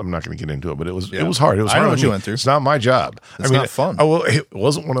not going to get into it, but it was hard. It was hard. I know what you went through. It's not my job. It's not fun. It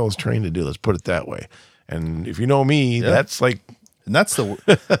wasn't what I was trained to do. Let's put it that way. And if you know me, that's and that's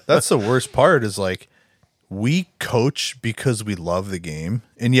the worst part is we coach because we love the game.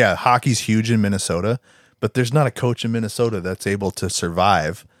 And hockey's huge in Minnesota, but there's not a coach in Minnesota that's able to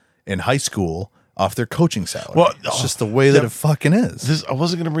survive in high school off their coaching salary. Well, it's just the way that it fucking is. I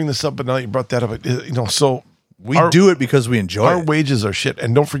wasn't going to bring this up, but now that you brought that up, so we do it because we enjoy it. Our wages are shit.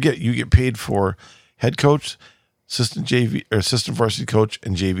 And don't forget, you get paid for head coach, assistant JV or assistant varsity coach,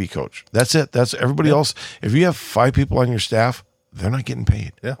 and JV coach. That's it. That's everybody else. If you have 5 people on your staff, they're not getting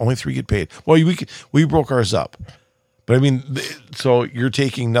paid. Yeah. Only 3 get paid. Well, we broke ours up. But I mean, so you're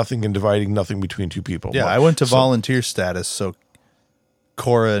taking nothing and dividing nothing between 2 people. Yeah, I went to volunteer status, so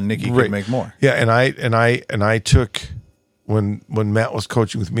Cora and Nikki could make more. Yeah, and I took when Matt was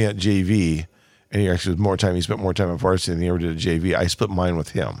coaching with me at JV, and he spent more time at varsity than he ever did at JV. I split mine with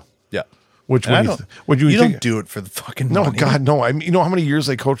him. Yeah. Which you think? Don't do it for the fucking no, money. God, no. I mean, you know how many years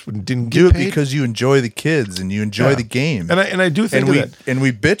I coached but didn't do get it paid? because you enjoy the kids and you enjoy the game. And I do think that. And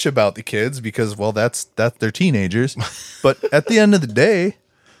we bitch about the kids because that's they're teenagers. But at the end of the day,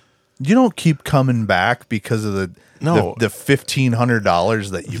 you don't keep coming back because of the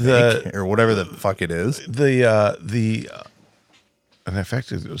 $1,500 that you make or whatever the fuck it is. And in fact,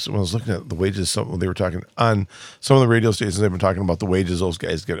 when I was looking at the wages, they were talking on some of the radio stations. They've been talking about the wages those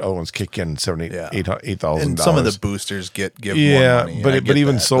guys get. Other ones kick in $8,000. And some of the boosters give more money. but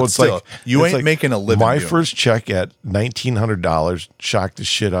even so, it's still, like you ain't making a living. My first check at $1,900 shocked the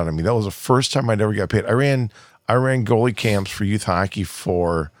shit out of me. That was the first time I'd ever got paid. I ran goalie camps for youth hockey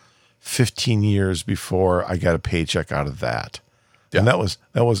for 15 years before I got a paycheck out of that. Yeah. And that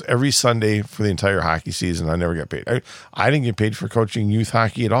was every Sunday for the entire hockey season. I never got paid. I didn't get paid for coaching youth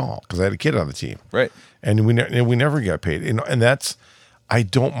hockey at all because I had a kid on the team. Right. And we never got paid. And that's, I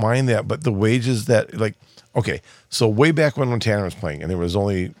don't mind that. But the wages that, like, okay, so way back when Tanner was playing, and there was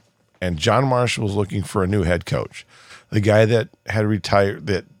only, and John Marshall was looking for a new head coach. The guy that had retired,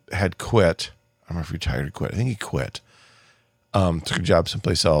 that had quit, I don't know if he retired or quit. I think he quit. Took a job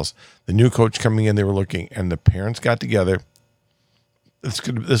someplace else. The new coach coming in, they were looking, and the parents got together. This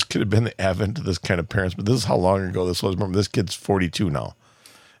could have been the advent of this kind of parents, but this is how long ago this was. Remember, this kid's 42 now,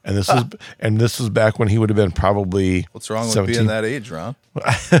 and this was back when he would have been probably. What's wrong 17. with being that age, Ron?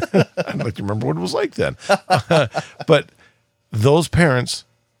 I'd like to remember what it was like then. But those parents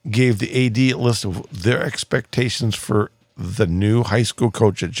gave the AD a list of their expectations for the new high school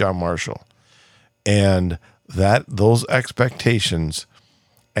coach at John Marshall, and those expectations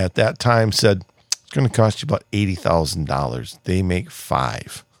at that time said, it's going to cost you about $80,000. They make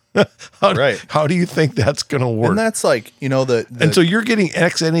 $5,000. How do you think that's going to work? And that's like, and so you're getting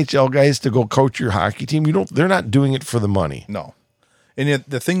ex-NHL guys to go coach your hockey team. They're not doing it for the money. No. And yet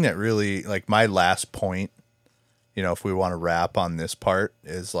the thing that really, like, my last point, if we want to wrap on this part,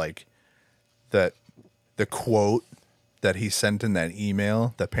 is like that the quote that he sent in that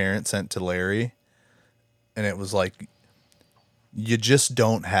email, the parent sent to Larry, and it was like, you just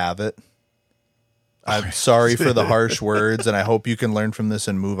don't have it. I'm sorry for the harsh words, and I hope you can learn from this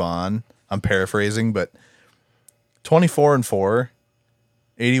and move on. I'm paraphrasing, but 24-4,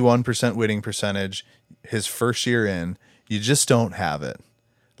 81% winning percentage, his first year in, you just don't have it.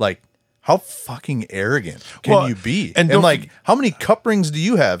 Like, how fucking arrogant can you be? And like, how many cup rings do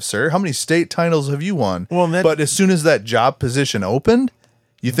you have, sir? How many state titles have you won? But as soon as that job position opened,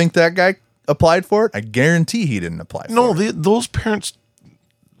 you think that guy applied for it? I guarantee he didn't apply for it. No, those parents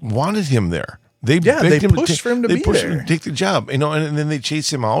wanted him there. They pushed for him to be there. They pushed him to take the job, and then they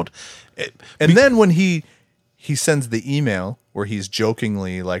chase him out. Then when he sends the email where he's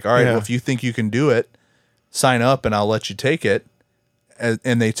jokingly like, all right, well, if you think you can do it, sign up and I'll let you take it.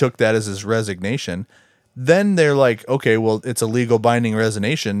 And they took that as his resignation. Then they're like, okay, well, it's a legal binding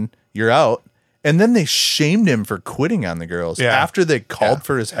resignation. You're out. And then they shamed him for quitting on the girls after they called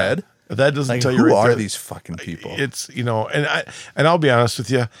for his head. That doesn't tell you who right are there. These fucking people. It's and I'll be honest with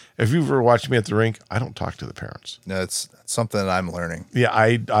you. If you've ever watched me at the rink, I don't talk to the parents. No, that's something that I'm learning. Yeah,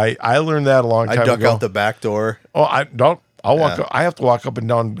 I learned that a long time ago. I duck out the back door. Oh, I don't. I'll walk. I have to walk up and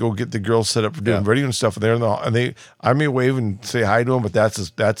down and go get the girls set up for doing video and stuff. And I may wave and say hi to them, but that's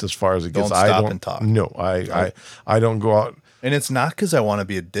as far as it gets. Don't stop and talk. No, I don't go out. And it's not because I want to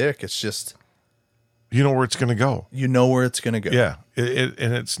be a dick. It's just. You know where it's going to go. You know where it's going to go. Yeah,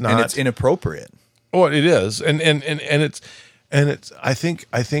 and it's not. And it's inappropriate. Oh, it is, and it's. I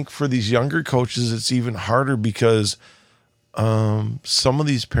think for these younger coaches, it's even harder because some of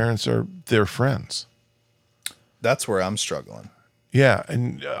these parents are their friends. That's where I'm struggling. Yeah,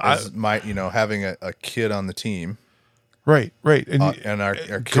 and having a kid on the team. Right, and our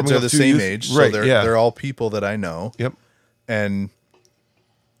kids are the same age, so they're all people that I know. Yep, and.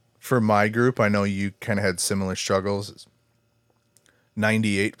 For my group, I know you kind of had similar struggles.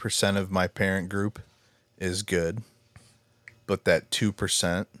 98% of my parent group is good, but that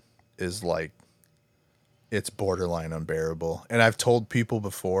 2% is like, it's borderline unbearable. And I've told people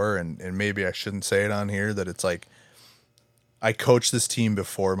before, and maybe I shouldn't say it on here, that it's like, I coached this team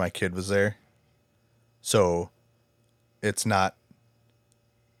before my kid was there. So it's not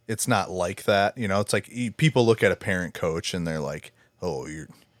like that. It's like people look at a parent coach and they're like, oh, you're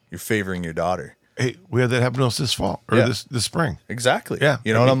favoring your daughter. Hey, we had that happen to us this fall or this spring. Exactly. Yeah.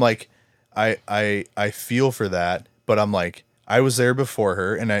 And I'm like, I feel for that, but I'm like, I was there before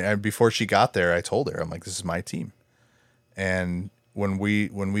her, and I before she got there, I told her, I'm like, this is my team, and when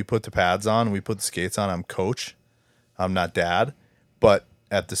we put the pads on, we put the skates on, I'm coach. I'm not dad. But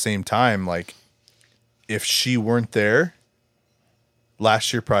at the same time, like, if she weren't there,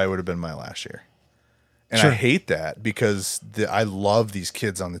 last year probably would have been my last year. And sure. I hate that because I love these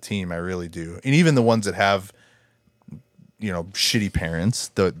kids on the team. I really do. And even the ones that have, shitty parents,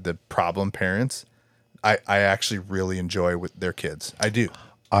 the problem parents, I actually really enjoy with their kids. I do.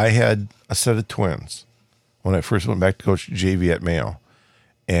 I had a set of twins when I first went back to coach JV at Mayo,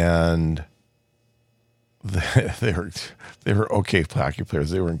 and they were okay hockey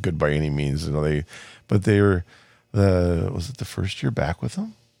players. They weren't good by any means, but they were was it the first year back with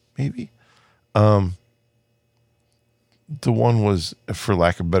them? Maybe. The one was, for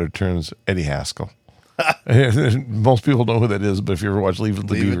lack of better terms, Eddie Haskell. Most people know who that is, but if you ever watch Leave It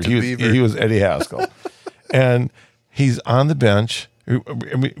to Beaver, he was Eddie Haskell. And he's on the bench.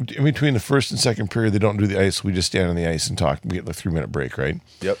 In between the first and second period, they don't do the ice. We just stand on the ice and talk. We get the 3-minute break, right?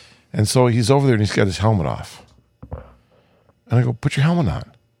 Yep. And so he's over there and he's got his helmet off. And I go, put your helmet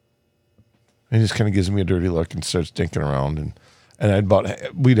on. And he just kind of gives me a dirty look and starts dinking around.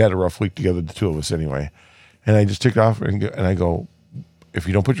 And we'd had a rough week together, the two of us anyway. And I just took it off and I go, if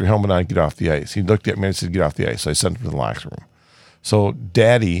you don't put your helmet on, get off the ice. He looked at me and said, get off the ice. So I sent him to the locker room. So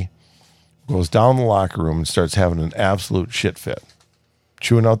Daddy goes down the locker room and starts having an absolute shit fit,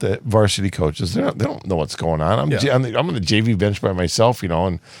 chewing out the varsity coaches. They don't know what's going on. I'm on the JV bench by myself,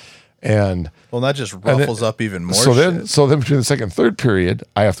 and well, that just ruffles up even more. So then between the second and third period,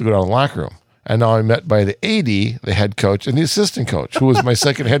 I have to go down to the locker room. And now I'm met by the AD, the head coach, and the assistant coach, who was my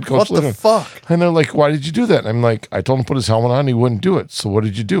second head coach. What the fuck? And they're like, why did you do that? And I'm like, I told him to put his helmet on. He wouldn't do it. So what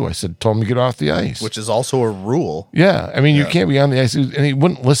did you do? I said, told him to get off the ice. Which is also a rule. Yeah. I mean, you can't be on the ice. And he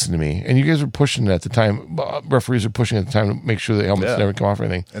wouldn't listen to me. And you guys were pushing it at the time. Referees are pushing at the time to make sure the helmets never come off or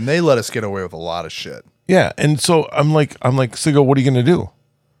anything. And they let us get away with a lot of shit. Yeah. And so I'm like, Sigo, what are you going to do?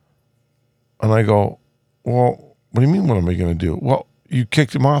 And I go, well, what do you mean, what am I going to do? Well, you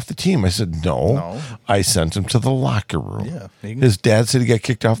kicked him off the team. I said, no. I sent him to the locker room. Yeah, his dad said he got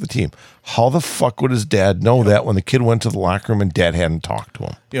kicked off the team. How the fuck would his dad know that when the kid went to the locker room and dad hadn't talked to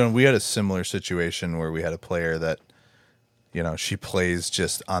him? And we had a similar situation where we had a player that, she plays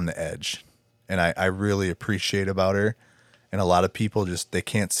just on the edge. And I really appreciate about her. And a lot of people they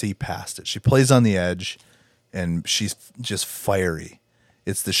can't see past it. She plays on the edge and she's just fiery.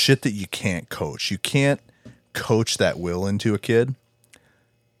 It's the shit that you can't coach. You can't coach that will into a kid.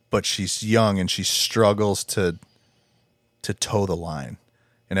 But she's young and she struggles to toe the line.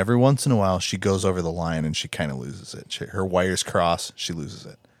 And every once in a while, she goes over the line and she kind of loses it. Her wires cross, she loses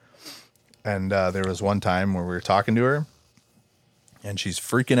it. And there was one time where we were talking to her, and she's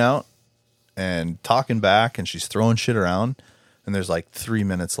freaking out and talking back, and she's throwing shit around. And there's like 3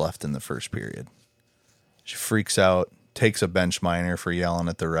 minutes left in the first period. She freaks out, takes a bench minor for yelling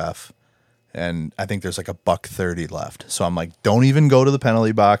at the ref. And I think there's like $1:30 left. So I'm like, don't even go to the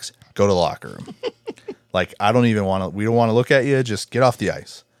penalty box. Go to the locker room. Like, we don't want to look at you. Just get off the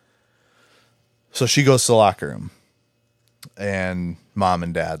ice. So she goes to the locker room. And mom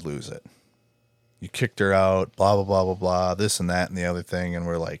and dad lose it. You kicked her out, blah, blah, blah, blah, blah, this and that and the other thing. And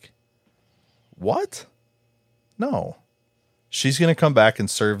we're like, what? No. She's going to come back and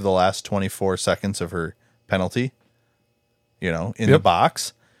serve the last 24 seconds of her penalty, in the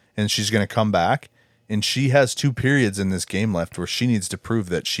box. And she's going to come back, and she has 2 periods in this game left where she needs to prove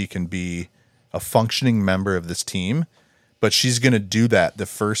that she can be a functioning member of this team. But she's going to do that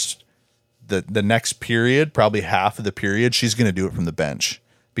the next period, probably half of the period, she's going to do it from the bench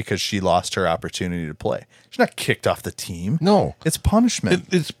because she lost her opportunity to play. She's not kicked off the team. No. It's punishment.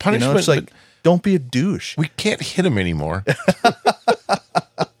 It's punishment. It's like, don't be a douche. We can't hit him anymore.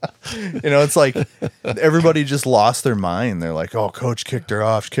 It's like everybody just lost their mind. They're like, oh, coach kicked her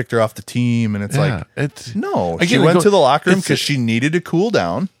off. She kicked her off the team. And she went to the locker room because she needed to cool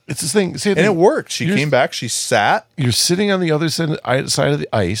down. It's this thing. And it worked. She came back. She sat. You're sitting on the other side of the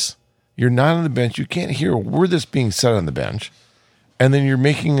ice. You're not on the bench. You can't hear a word that's being said on the bench. And then you're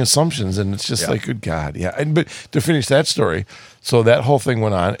making assumptions. And it's just like, good God. Yeah. But to finish that story, so that whole thing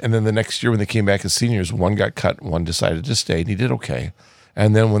went on. And then the next year when they came back as seniors, one got cut. One decided to stay. And he did okay.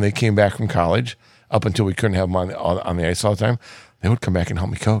 And then when they came back from college, up until we couldn't have them on the ice all the time, they would come back and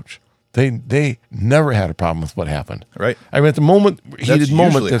help me coach. They never had a problem with what happened. Right. I mean, at the moment, heated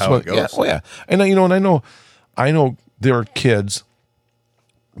moment, that's what it goes. Yeah, oh yeah. And I know there are kids.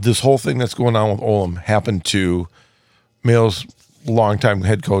 This whole thing that's going on with Olam happened to Mayo's longtime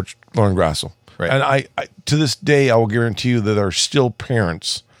head coach Lauren Grassel. Right. And I to this day, I will guarantee you that there are still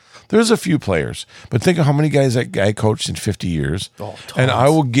parents. There's a few players, but think of how many guys that guy coached in 50 years. Oh, tons. And I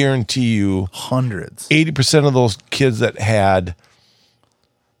will guarantee you hundreds. 80% of those kids that had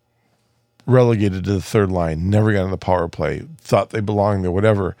relegated to the third line, never got in the power play, thought they belonged there,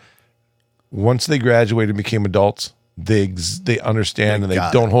 whatever. Once they graduated and became adults, they understand and they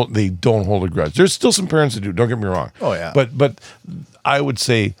don't hold a grudge. There's still some parents that do. Don't get me wrong. Oh yeah. But I would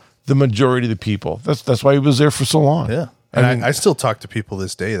say the majority of the people. That's why he was there for so long. Yeah. And I still talk to people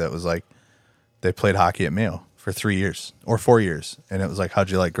this day that was like, they played hockey at Mayo for 3 years or 4 years, and it was like,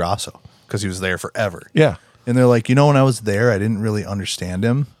 how'd you like Grosso? Because he was there forever. Yeah. And they're like, when I was there, I didn't really understand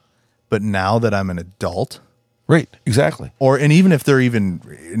him, but now that I'm an adult. Right, exactly. And even if they're even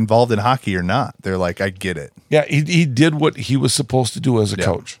involved in hockey or not, they're like, I get it. Yeah, he did what he was supposed to do as a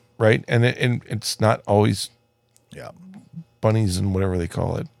coach, right? And it's not always bunnies and whatever they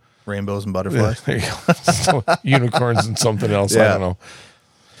call it. Rainbows and butterflies. There you go. So, unicorns and something else. Yeah. I don't know.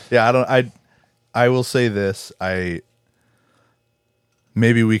 Yeah, I will say this.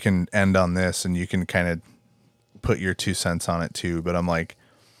 Maybe we can end on this and you can kind of put your 2 cents on it too. But I'm like,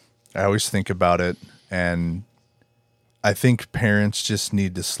 I always think about it, and I think parents just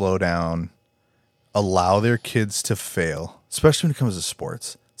need to slow down, allow their kids to fail, especially when it comes to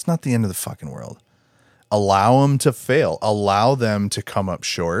sports. It's not the end of the fucking world. Allow them to fail. Allow them to come up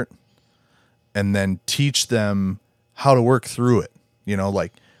short, and then teach them how to work through it.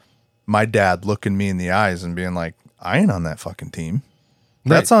 Like my dad looking me in the eyes and being like, I ain't on that fucking team.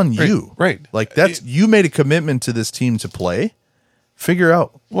 That's on you. Right. Like you made a commitment to this team to play. Figure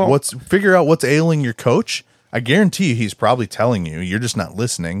out what's ailing your coach. I guarantee you he's probably telling you, you're just not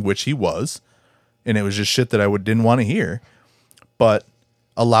listening, which he was. And it was just shit that I didn't want to hear. But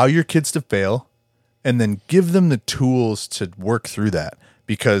allow your kids to fail and then give them the tools to work through that.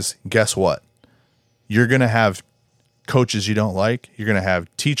 Because guess what? You're going to have coaches you don't like. You're going to have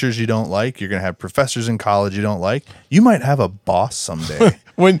teachers you don't like. You're going to have professors in college you don't like. You might have a boss someday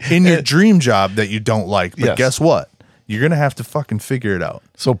in your dream job that you don't like. But guess what? You're going to have to fucking figure it out.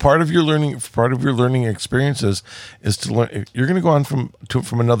 So part of your learning experiences is to learn. You're going to go on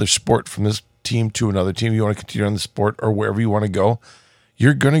from another sport, from this team to another team. You want to continue on the sport or wherever you want to go.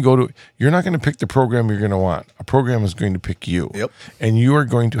 You're going to go to. You're not going to pick the program you're going to want. A program is going to pick you. Yep. And you are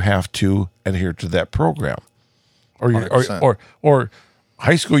going to have to adhere to that program. Or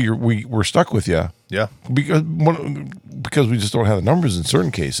high school, we're stuck with you. Yeah. Because we just don't have the numbers in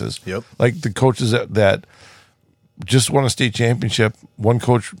certain cases. Yep. Like the coaches that just won a state championship. One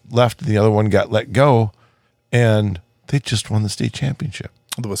coach left, and the other one got let go, and they just won the state championship.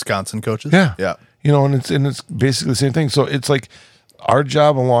 The Wisconsin coaches? Yeah. Yeah. And it's basically the same thing. So it's like our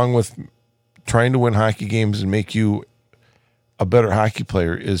job, along with trying to win hockey games and make you a better hockey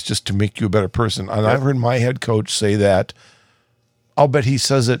player, is just to make you a better person. And I've heard my head coach say that. I'll bet he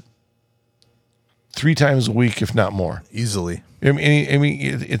says it 3 times a week, if not more. Easily. I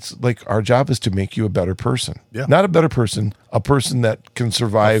mean, it's like our job is to make you a better person. Yeah. Not a better person, a person that can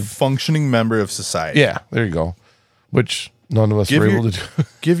survive. A functioning member of society. Yeah, there you go. Which none of us were able to do.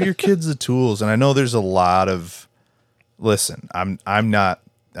 Give your kids the tools. And I know there's a lot of, listen, I'm not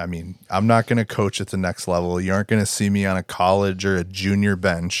going to coach at the next level. You aren't going to see me on a college or a junior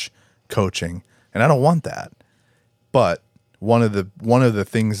bench coaching. And I don't want that. But one of the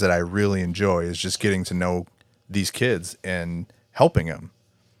things that I really enjoy is just getting to know these kids and helping them.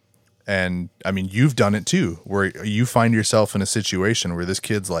 And I mean, you've done it too, where you find yourself in a situation where this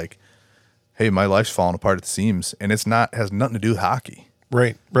kid's like, hey, my life's falling apart at the seams, and has nothing to do with hockey.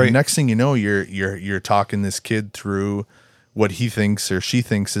 Right. The next thing you know, you're talking this kid through what he thinks or she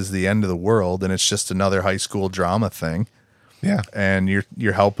thinks is the end of the world, and it's just another high school drama thing. Yeah. And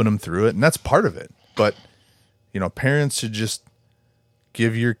you're helping them through it, and that's part of it. But parents should just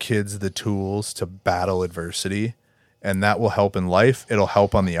give your kids the tools to battle adversity, and that will help in life. It'll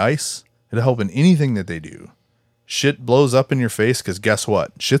help on the ice. It'll help in anything that they do. Shit blows up in your face, because guess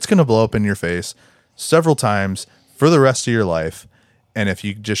what? Shit's going to blow up in your face several times for the rest of your life. And if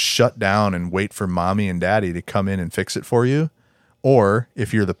you just shut down and wait for mommy and daddy to come in and fix it for you, or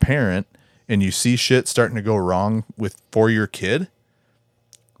if you're the parent and you see shit starting to go wrong for your kid,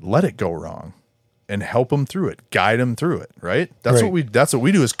 let it go wrong. And help them through it, guide them through it, right? That's what we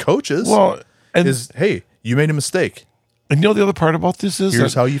do as coaches. Well, hey, you made a mistake. And the other part about this is,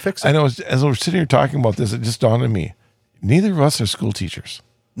 here's how you fix it. I know, as we're sitting here talking about this, it just dawned on me: neither of us are school teachers.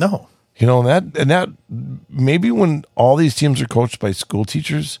 No, that maybe when all these teams are coached by school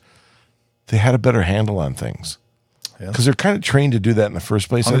teachers, they had a better handle on things because they're kind of trained to do that in the first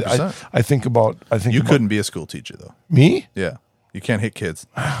place. I think you couldn't be a school teacher though. Me? Yeah. You can't hit kids.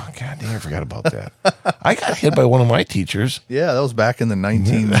 Oh, God damn, I forgot about that. I got hit by one of my teachers. Yeah, that was back in the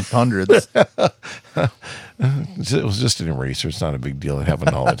 1900s. It was just an eraser. It's not a big deal. It happened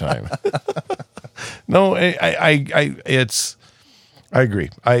all the time. No, I agree.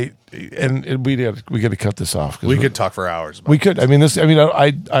 We got to cut this off. We could talk for hours. We could. I mean,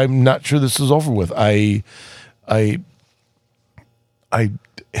 I'm not sure this is over with. I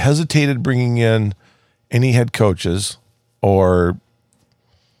hesitated bringing in any head coaches or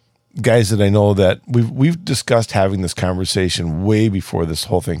guys that I know that we've discussed having this conversation way before this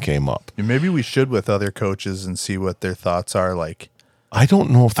whole thing came up. Maybe we should with other coaches and see what their thoughts are. Like, I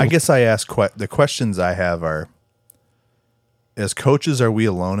don't know if I guess I ask the questions I have are: as coaches, are we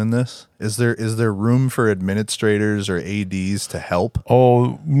alone in this? Is there room for administrators or ADs to help?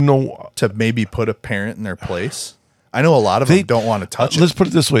 Oh no, to maybe put a parent in their place. I know a lot of them don't want to touch it. Let's put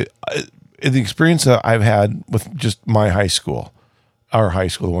it this way: in the experience that I've had with just my high school, our high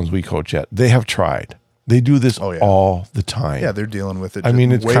school, the ones we coach at, they have tried. They do this all the time. Yeah, they're dealing with it. I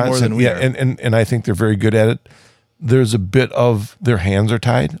mean, it's way constant, more than we are. And I think they're very good at it. There's a bit of their hands are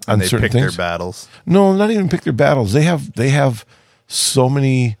tied on they certain pick things. Their battles. No, not even pick their battles. They have so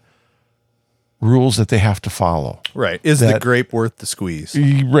many rules that they have to follow. Right. Is the grape worth the squeeze?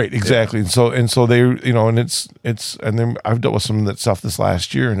 Right, exactly. Yeah. And so they, and it's and then I've dealt with some of that stuff this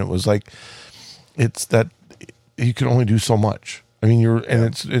last year, and it was like it's that you can only do so much. I mean,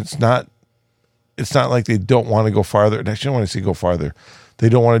 it's not like they don't want to go farther. And actually, I don't want to say go farther. They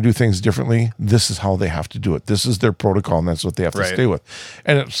don't want to do things differently. This is how they have to do it. This is their protocol, and that's what they have to stay with.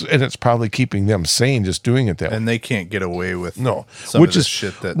 And it's probably keeping them sane just doing it that way. And they can't get away with which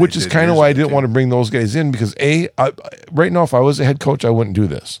is kind of why I didn't want to bring those guys in, because right now, if I was a head coach, I wouldn't do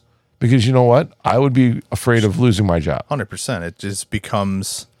this, because you know what? I would be afraid of losing my job. 100%. It just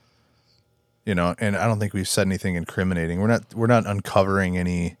becomes, and I don't think we've said anything incriminating. We're not uncovering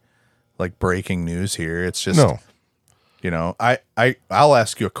any like breaking news here. It's just no. I'll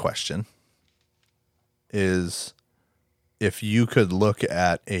ask you a question. Is if you could look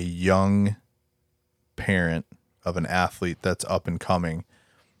at a young parent of an athlete that's up and coming,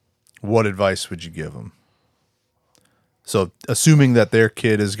 what advice would you give them? So assuming that their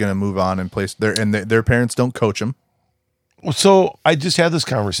kid is going to move on and place their parents don't coach them. So I just had this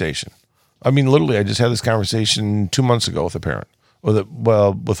conversation. I mean, literally, I just had this conversation 2 months ago with a parent.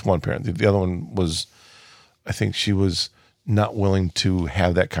 With one parent. The other one was, I think she was not willing to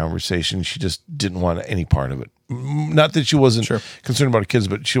have that conversation. She just didn't want any part of it. Not that she wasn't concerned about her kids,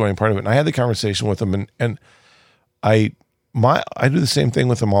 but she wanted any part of it. And I had the conversation with them, and I do the same thing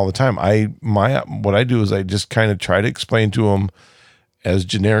with them all the time. What I do is I just kind of try to explain to them as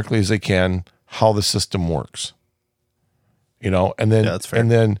generically as I can how the system works. And then that's fair. And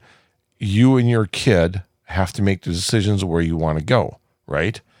then you and your kid have to make the decisions of where you want to go,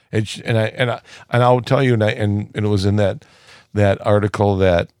 right? And I'll tell you, and it was in that article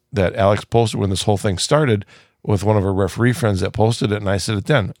that Alex posted when this whole thing started with one of her referee friends that posted it, and I said it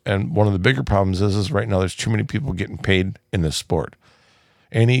then. And one of the bigger problems is right now there's too many people getting paid in this sport.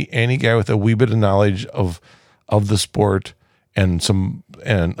 Any guy with a wee bit of knowledge of the sport and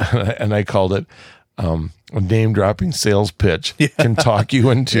I called it a name dropping sales pitch can talk you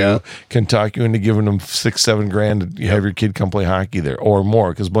into giving them $6-7 to have your kid come play hockey there or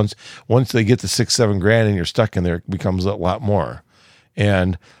more, because once they get the $6-7 and you're stuck in there, it becomes a lot more.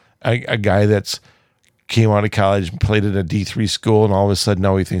 And a guy that's came out of college and played at a D3 school, and all of a sudden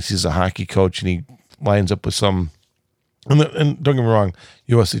now he thinks he's a hockey coach, and he lines up with some. And don't get me wrong,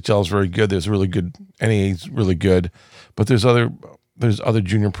 USHL is very good. There's really good NAA is really good, but there's other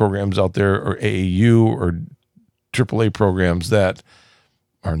junior programs out there, or AAU or AAA programs that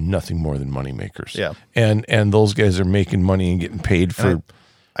are nothing more than money makers. Yeah. And those guys are making money and getting paid for.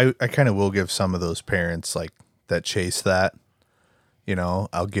 I kind of will give some of those parents like that chase that,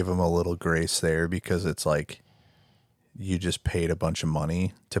 I'll give them a little grace there, because it's like you just paid a bunch of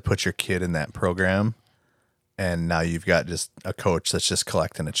money to put your kid in that program, and now you've got just a coach that's just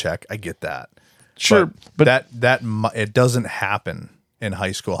collecting a check. I get that. Sure, but that it doesn't happen in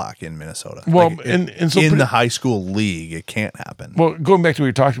high school hockey in Minnesota. Well, like so in the high school league, it can't happen. Well, going back to what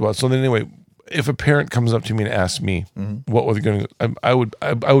we talked about. So then, anyway, if a parent comes up to me and asks me what were they going to, I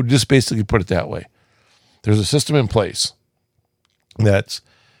would just basically put it that way. There's a system in place that's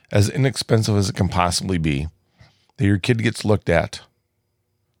as inexpensive as it can possibly be, that your kid gets looked at,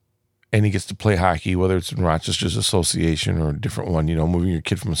 and he gets to play hockey, whether it's in Rochester's association or a different one, moving your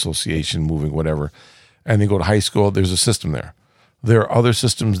kid from association, moving whatever, and they go to high school. There's a system there. There are other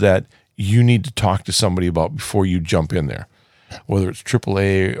systems that you need to talk to somebody about before you jump in there, whether it's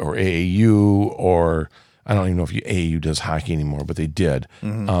AAA or AAU, or I don't even know if AAU does hockey anymore, but they did,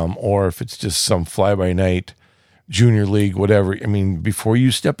 or if it's just some fly-by-night junior league, whatever. I mean, before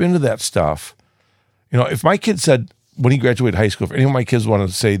you step into that stuff, if my kid said, when he graduated high school, if any of my kids wanted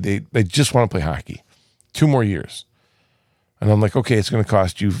to say they just want to play hockey, 2 more years, And I'm like, okay, it's going to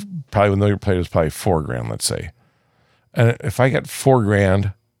cost you probably, when the player was probably $4,000, let's say. And if I got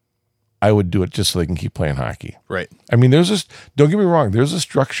 $4,000, I would do it just so they can keep playing hockey. Right. I mean, don't get me wrong, there's a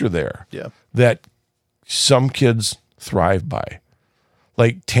structure there that some kids thrive by.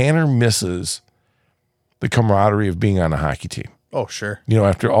 Like Tanner misses the camaraderie of being on a hockey team. Oh, sure.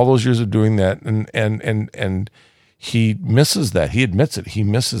 After all those years of doing that, and he misses that. He admits it. He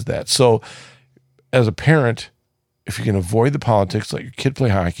misses that. So as a parent, if you can avoid the politics, let your kid play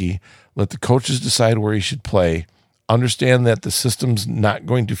hockey, let the coaches decide where he should play, understand that the system's not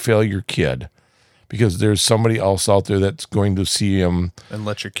going to fail your kid because there's somebody else out there that's going to see him. And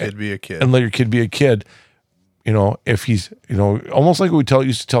let your kid be a kid. And let your kid be a kid. If he's, almost like we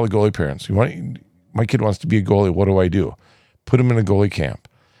used to tell the goalie parents, my kid wants to be a goalie, what do I do? Put him in a goalie camp.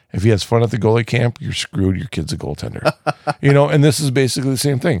 If he has fun at the goalie camp, you're screwed. Your kid's a goaltender. And this is basically the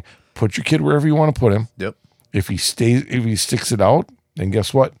same thing. Put your kid wherever you want to put him. Yep. If he sticks it out, then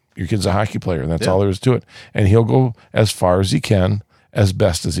guess what? Your kid's a hockey player, and that's all there is to it. And he'll go as far as he can, as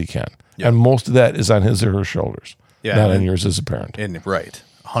best as he can. Yep. And most of that is on his or her shoulders, not on yours as a parent. Right,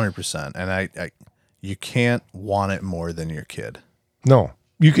 100%. And I you can't want it more than your kid. No.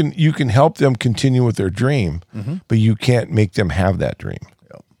 You can help them continue with their dream, but you can't make them have that dream.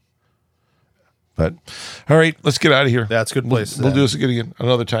 Yep. But, all right, let's get out of here. That's a good place. We'll do this again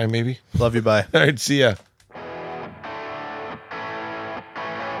another time, maybe. Love you, bye. All right, see ya.